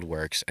the world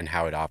works and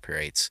how it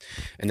operates.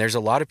 And there's a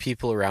lot of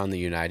people around the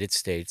United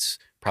States,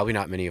 probably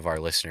not many of our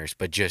listeners,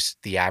 but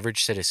just the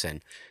average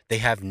citizen, they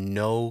have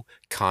no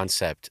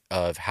concept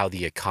of how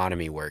the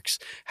economy works,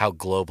 how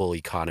global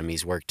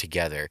economies work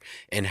together,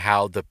 and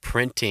how the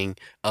printing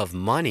of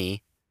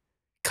money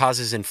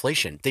causes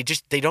inflation. They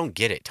don't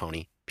get it,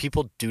 Tony.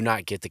 People do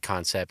not get the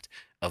concept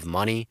of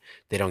money.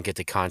 They don't get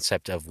the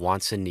concept of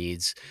wants and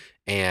needs.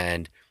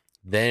 And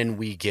then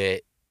we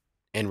get,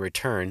 in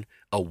return,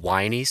 a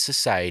whiny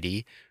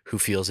society who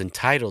feels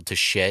entitled to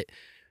shit.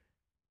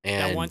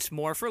 And That wants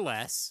more for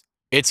less.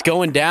 it's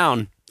going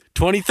down.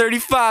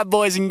 2035,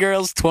 boys and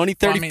girls. Well, I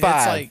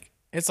 2035. mean,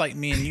 it's like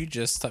me and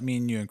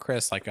you and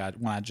Chris, like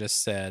when I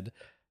just said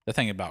the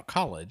thing about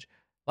college.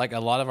 Like, a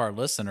lot of our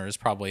listeners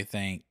probably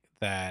think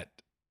that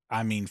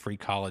I mean free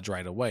college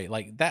right away.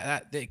 Like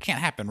that it can't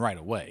happen right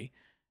away.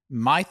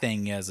 My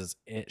thing is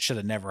it should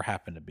have never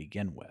happened to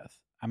begin with.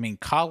 I mean,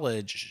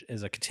 college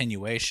is a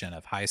continuation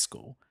of high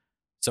school.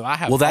 So I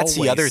have Well, that's the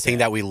always other thing said-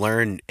 that we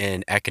learn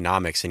in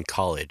economics in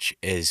college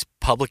is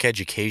public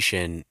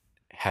education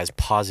has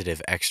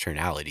positive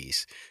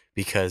externalities,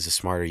 because the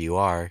smarter you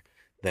are,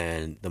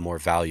 then the more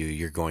value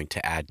you're going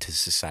to add to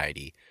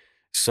society.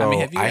 So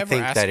mean, have you I ever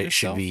think asked that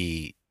yourself-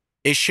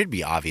 it should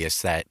be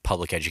obvious that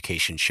public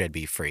education should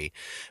be free.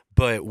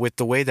 But with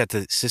the way that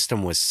the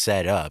system was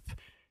set up,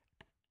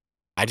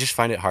 I just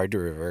find it hard to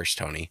reverse,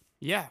 Tony.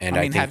 Yeah. And I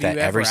I, mean, think have you that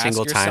ever every asked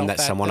single time yourself that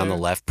that, someone on the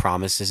though? left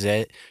promises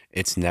it,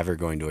 it's never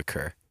going to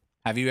occur.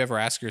 Have you ever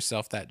asked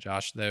yourself that,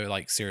 Josh, though?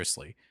 Like,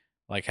 seriously,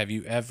 like, have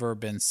you ever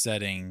been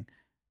sitting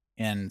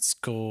in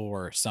school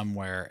or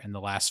somewhere in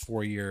the last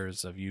 4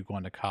 years of you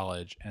going to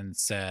college and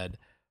said,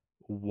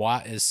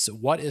 what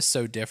is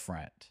so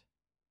different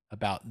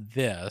about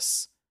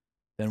this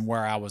than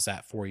where I was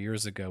at 4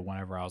 years ago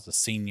whenever I was a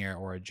senior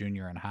or a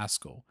junior in high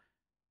school?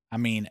 I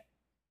mean,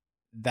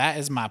 that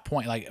is my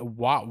point. Like,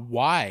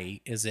 why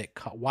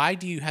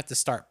do you have to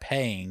start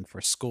paying for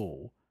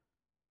school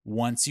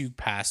once you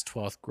pass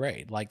 12th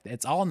grade? Like,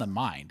 it's all in the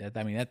mind.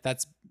 I mean,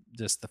 that's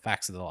just the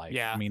facts of the life.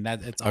 Yeah. I mean,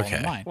 it's all in Okay.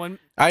 the mind. One,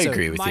 I So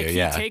agree with my you. key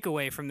Yeah.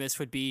 takeaway from this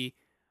would be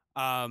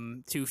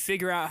to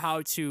figure out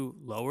how to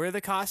lower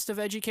the cost of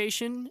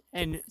education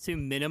and to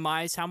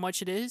minimize how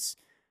much it is,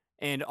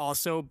 and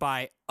also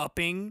by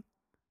upping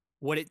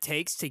what it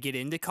takes to get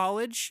into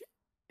college.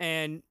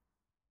 And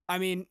I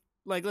mean,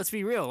 like, let's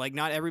be real, like,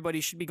 not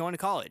everybody should be going to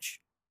college,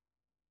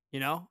 you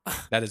know?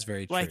 That is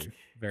very true. Like,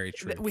 Very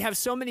true. We have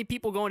so many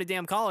people going to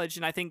damn college,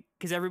 and I think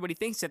because everybody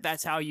thinks that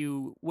that's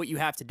what you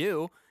have to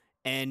do.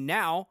 And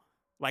now,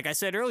 like I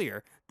said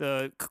earlier,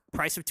 the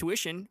price of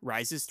tuition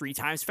rises 3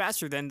 times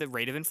faster than the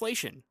rate of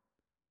inflation.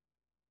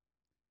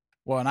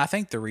 Well, and I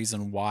think the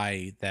reason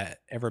why that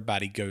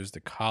everybody goes to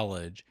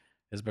college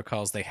is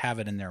because they have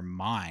it in their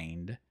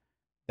mind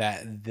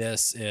that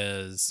this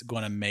is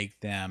going to make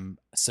them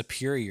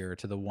superior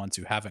to the ones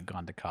who haven't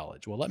gone to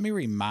college. Well, let me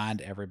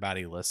remind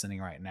everybody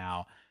listening right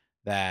now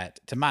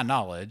that, to my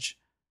knowledge,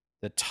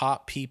 the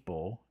top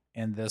people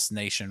in this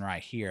nation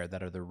right here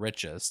that are the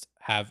richest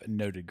have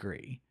no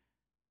degree.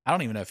 I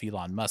don't even know if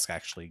Elon Musk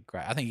actually,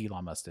 I think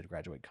Elon Musk did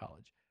graduate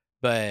college,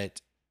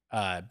 but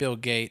Bill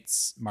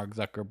Gates, Mark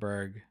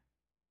Zuckerberg,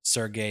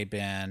 Sergey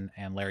Brin,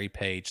 and Larry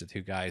Page, the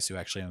 2 guys who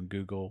actually own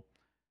Google.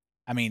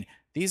 I mean,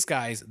 these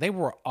guys, they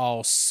were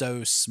all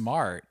so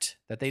smart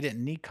that they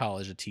didn't need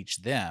college to teach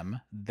them.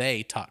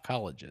 They taught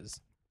colleges.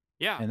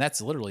 Yeah. And that's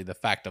literally the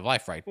fact of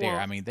life right there.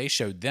 Well- I mean, they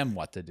showed them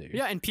what to do.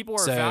 Yeah, and people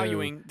are So-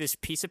 valuing this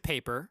piece of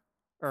paper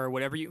or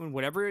whatever you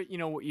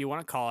what you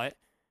want to call it,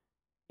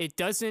 it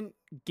doesn't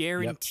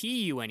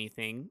guarantee you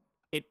anything.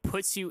 It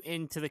puts you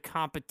into the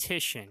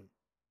competition.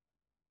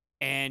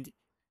 And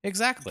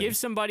Exactly. give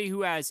somebody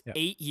who has Yep.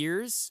 8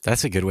 years,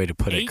 That's a good way to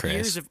put it, 8 Chris.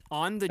 years of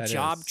on the That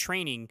job is.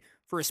 training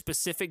for a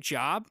specific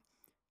job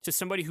to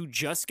somebody who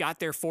just got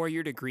their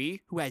 4-year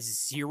degree, who has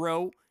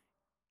 0,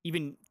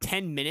 even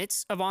 10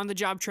 minutes of on the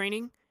job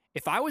training.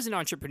 If I was an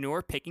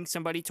entrepreneur picking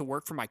somebody to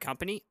work for my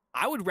company,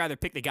 I would rather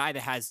pick the guy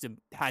that has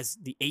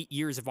the 8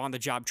 years of on the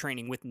job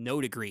training with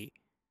no degree.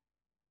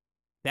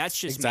 That's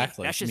just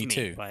Exactly. me. That's just me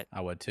too. But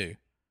I would too.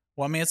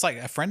 Well, I mean, it's like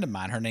a friend of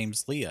mine. Her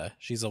name's Leah.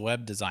 She's a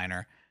web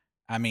designer.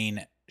 I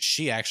mean,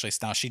 she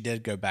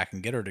did go back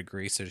and get her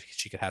degree so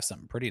she could have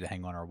something pretty to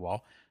hang on her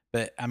wall.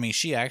 But I mean,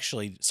 she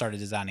actually started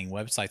designing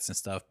websites and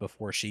stuff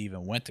before she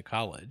even went to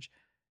college.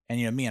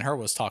 And, me and her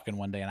was talking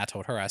one day, and I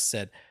told her, I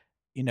said,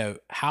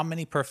 how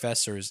many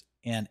professors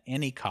in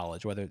any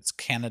college, whether it's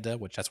Canada,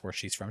 which that's where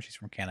she's from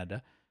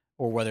Canada,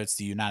 or whether it's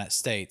the United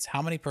States,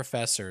 how many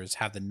professors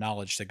have the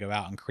knowledge to go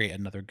out and create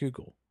another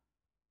Google?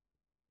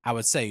 I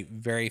would say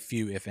very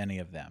few, if any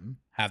of them,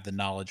 have the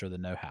knowledge or the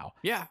know-how.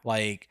 yeah,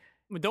 Like,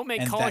 don't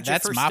make and college your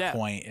that's first my step.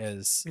 point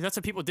is, That's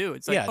what people do.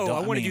 It's like, Yeah, oh, I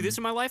don't- I want to do mean- this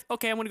in my life.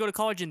 Okay, I'm going to go to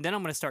college and then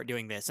I'm going to start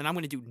doing this, and I'm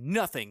going to do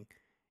nothing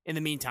in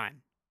the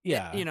meantime.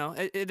 yeah. Then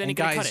And it gonna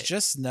guys, cut it.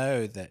 just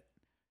know that,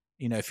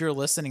 if you're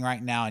listening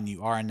right now and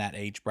you are in that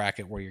age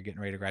bracket where you're getting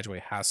ready to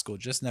graduate high school,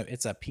 just know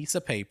it's a piece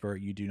of paper.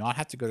 You do not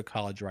have to go to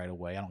college right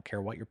away. I don't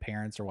care what your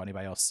parents or what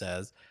anybody else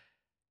says.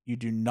 You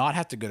do not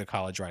have to go to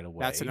college right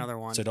away. That's another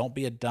one. So don't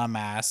be a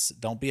dumbass.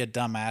 Don't be a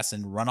dumbass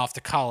and run off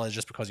to college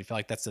just because you feel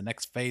like that's the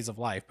next phase of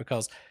life,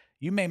 because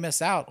you may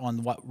miss out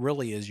on what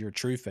really is your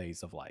true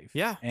phase of life.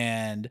 Yeah.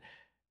 And,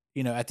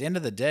 at the end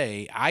of the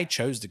day, I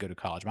chose to go to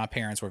college. My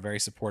parents were very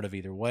supportive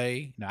either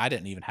way. I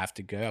didn't even have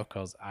to go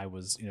because I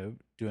was,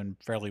 doing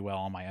fairly well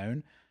on my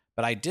own.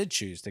 But I did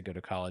choose to go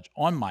to college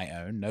on my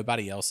own,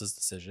 nobody else's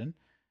decision.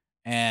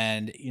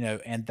 And,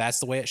 and that's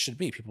the way it should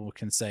be. People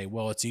can say,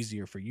 well, it's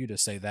easier for you to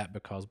say that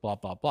because blah,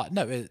 blah, blah.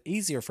 No, it's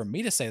easier for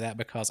me to say that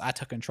because I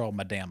took control of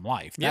my damn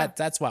life. Yeah.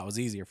 That's why it was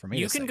easier for me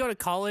You to can say. go to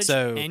college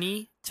So,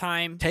 any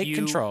time take you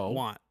control.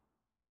 want.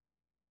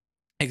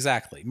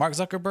 Exactly. Mark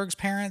Zuckerberg's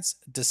parents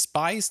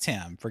despised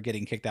him for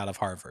getting kicked out of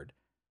Harvard.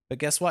 But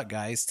guess what,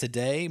 guys?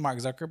 Today, Mark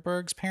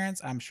Zuckerberg's parents,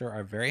 I'm sure,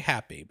 are very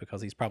happy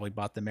because he's probably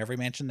bought them every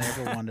mansion they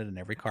ever wanted and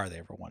every car they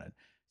ever wanted.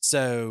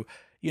 So,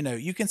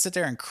 you can sit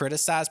there and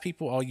criticize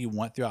people all you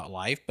want throughout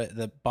life, but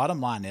the bottom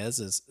line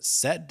is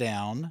sit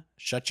down,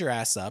 shut your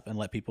ass up, and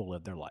let people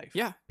live their life.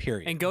 Yeah.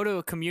 Period. And go to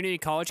a community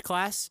college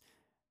class,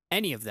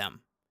 any of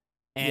them.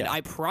 And Yeah.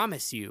 I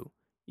promise you,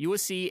 you will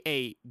see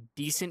a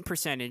decent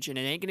percentage, and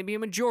it ain't going to be a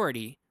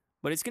majority,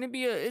 but it's going to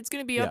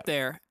be Yeah. up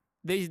there.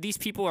 These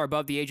people are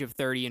above the age of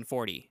 30 and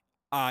 40.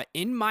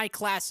 In my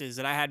classes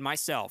that I had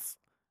myself,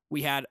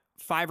 we had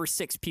 5 or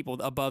 6 people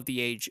above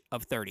the age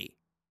of 30.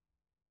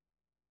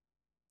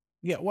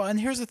 Yeah, well, and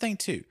here's the thing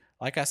too.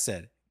 Like I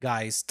said,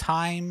 guys,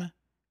 time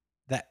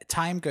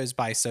goes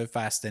by so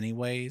fast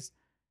anyways.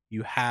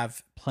 You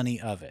have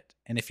plenty of it.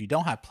 And if you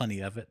don't have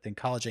plenty of it, then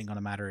college ain't going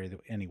to matter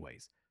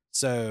anyways.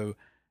 So,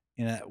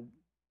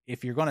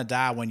 if you're going to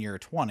die when you're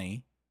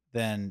 20,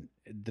 then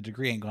the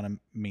degree ain't going to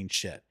mean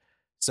shit.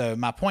 So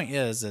my point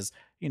is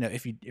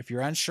if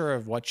you're unsure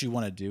of what you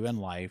want to do in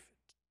life,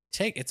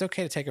 it's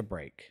okay to take a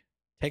break.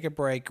 Take a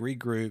break,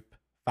 regroup,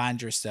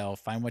 find yourself,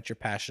 find what you're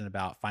passionate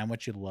about, find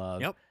what you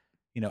love. Yep.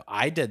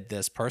 I did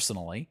this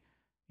personally.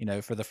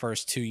 For the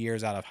first 2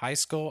 years out of high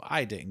school,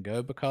 I didn't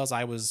go because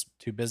I was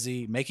too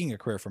busy making a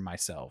career for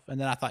myself. And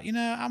then I thought,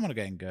 I'm going to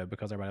go ahead and go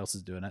because everybody else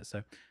is doing it.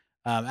 So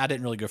I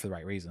didn't really go for the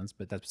right reasons,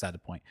 but that's beside the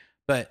point.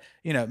 But,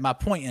 my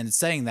point in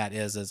saying that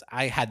is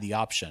I had the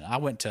option. I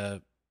went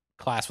to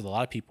class with a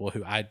lot of people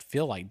who I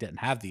feel like didn't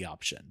have the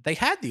option. They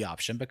had the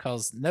option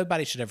because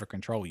nobody should ever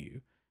control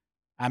you.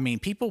 I mean,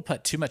 people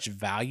put too much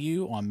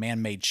value on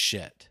man-made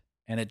shit,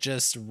 and it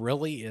just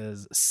really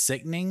is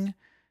sickening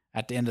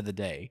at the end of the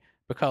day.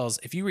 Because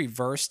if you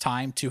reverse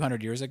time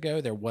 200 years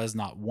ago, there was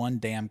not one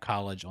damn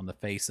college on the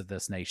face of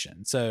this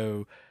nation.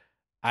 So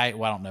I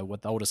don't know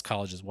what the oldest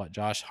college is. What,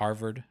 Josh?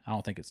 Harvard? I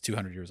don't think it's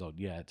 200 years old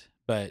yet.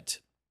 But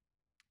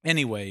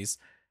anyways,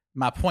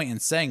 my point in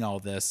saying all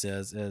this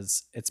is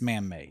it's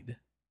man-made.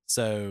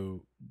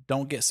 So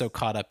don't get so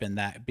caught up in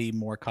that. Be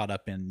more caught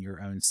up in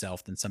your own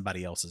self than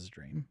somebody else's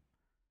dream.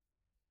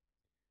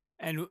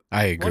 And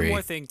I agree. one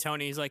more thing,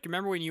 Tony, is like,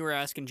 remember when you were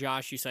asking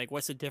Josh, you said, like,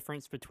 what's the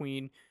difference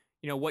between,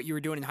 what you were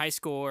doing in high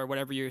school or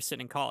whatever you're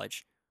sitting in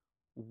college?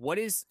 What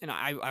is, and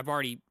I've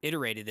already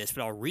iterated this,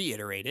 but I'll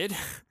reiterate it.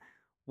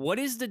 What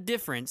is the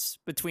difference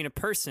between a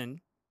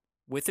person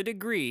with a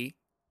degree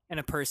and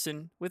a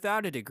person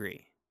without a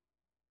degree?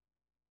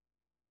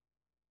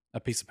 A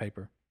piece of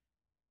paper.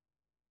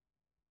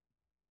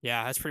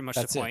 Yeah, that's pretty much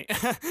That's the it.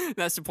 point.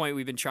 That's the point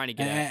we've been trying to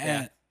get at.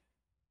 Yeah.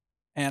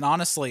 And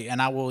honestly,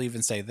 and I will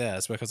even say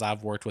this because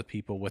I've worked with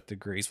people with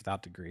degrees,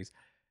 without degrees.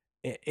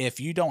 If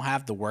you don't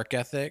have the work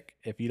ethic,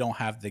 if you don't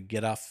have the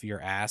get off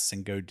your ass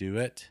and go do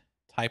it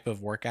type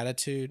of work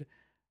attitude,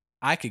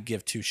 I could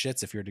give two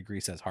shits if your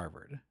degree says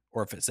Harvard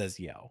or if it says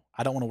Yale.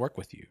 I don't want to work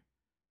with you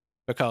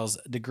because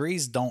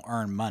degrees don't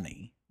earn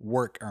money.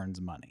 Work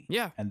earns money.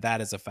 Yeah. And that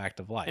is a fact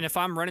of life. And if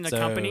I'm running a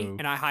company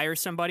and I hire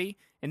somebody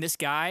and this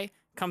guy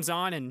comes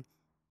on and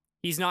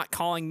he's not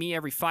calling me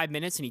every 5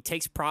 minutes and he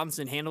takes problems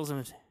and handles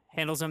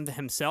them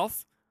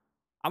himself,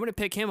 I'm going to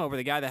pick him over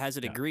the guy that has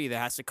a degree that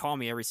has to call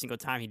me every single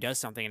time he does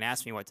something and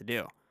ask me what to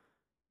do.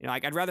 You know,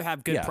 like I'd rather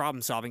have good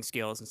problem solving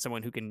skills than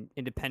someone who can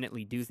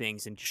independently do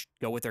things and just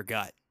go with their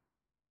gut.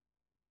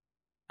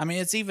 I mean,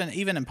 it's even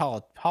in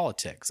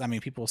politics. I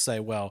mean, people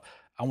say, well,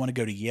 I want to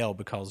go to Yale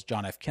because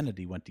John F.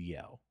 Kennedy went to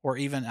Yale. Or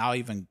I'll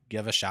even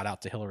give a shout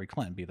out to Hillary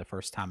Clinton, be the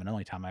first time and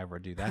only time I ever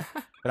do that.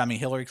 But I mean,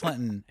 Hillary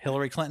Clinton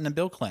and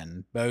Bill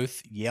Clinton,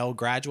 both Yale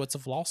graduates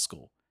of law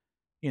school.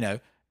 You know,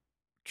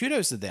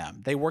 kudos to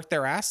them. They worked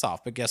their ass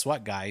off. But guess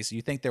what, guys?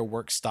 You think their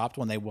work stopped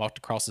when they walked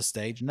across the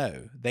stage?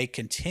 No. They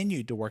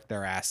continued to work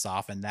their ass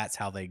off, and that's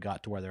how they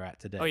got to where they're at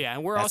today. Oh, yeah.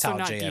 And we're also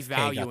not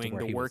devaluing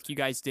the work you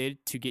guys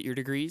did to get your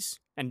degrees.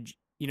 And,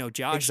 you know,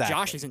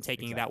 Josh isn't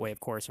taking it that way,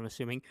 of course, I'm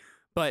assuming.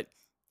 But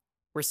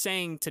we're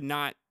saying to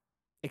not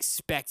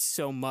expect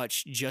so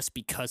much just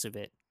because of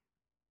it.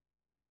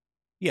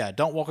 Yeah,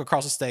 don't walk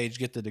across the stage,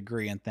 get the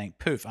degree, and think,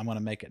 poof, I'm going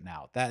to make it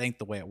now. That ain't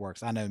the way it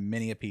works. I know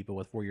many people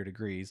with 4-year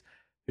degrees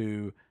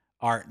who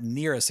aren't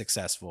near as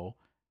successful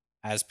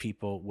as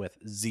people with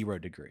 0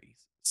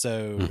 degrees.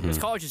 So because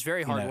college is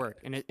very hard work,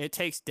 and it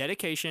takes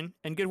dedication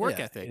and good work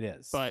ethic. It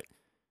is. But,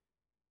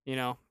 you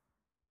know,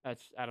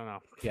 I don't know.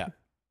 Yeah.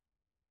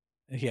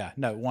 Yeah,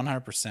 no,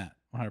 100%.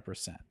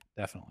 100%.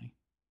 Definitely.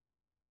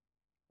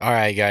 All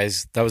right,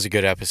 guys, that was a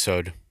good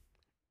episode.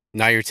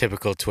 Not your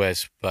typical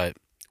twist, but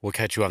we'll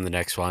catch you on the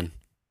next one.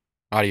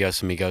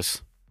 Adios,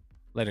 amigos.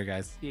 Later,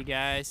 guys. See you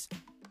guys.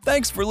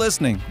 Thanks for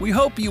listening. We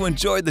hope you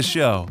enjoyed the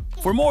show.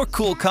 For more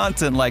cool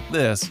content like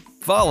this,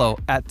 follow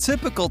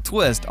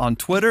 @TypicalTwist on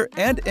Twitter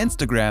and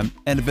Instagram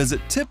and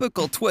visit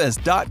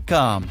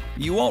typicaltwist.com.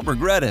 You won't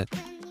regret it.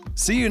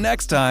 See you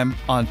next time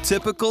on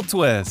Typical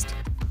Twist.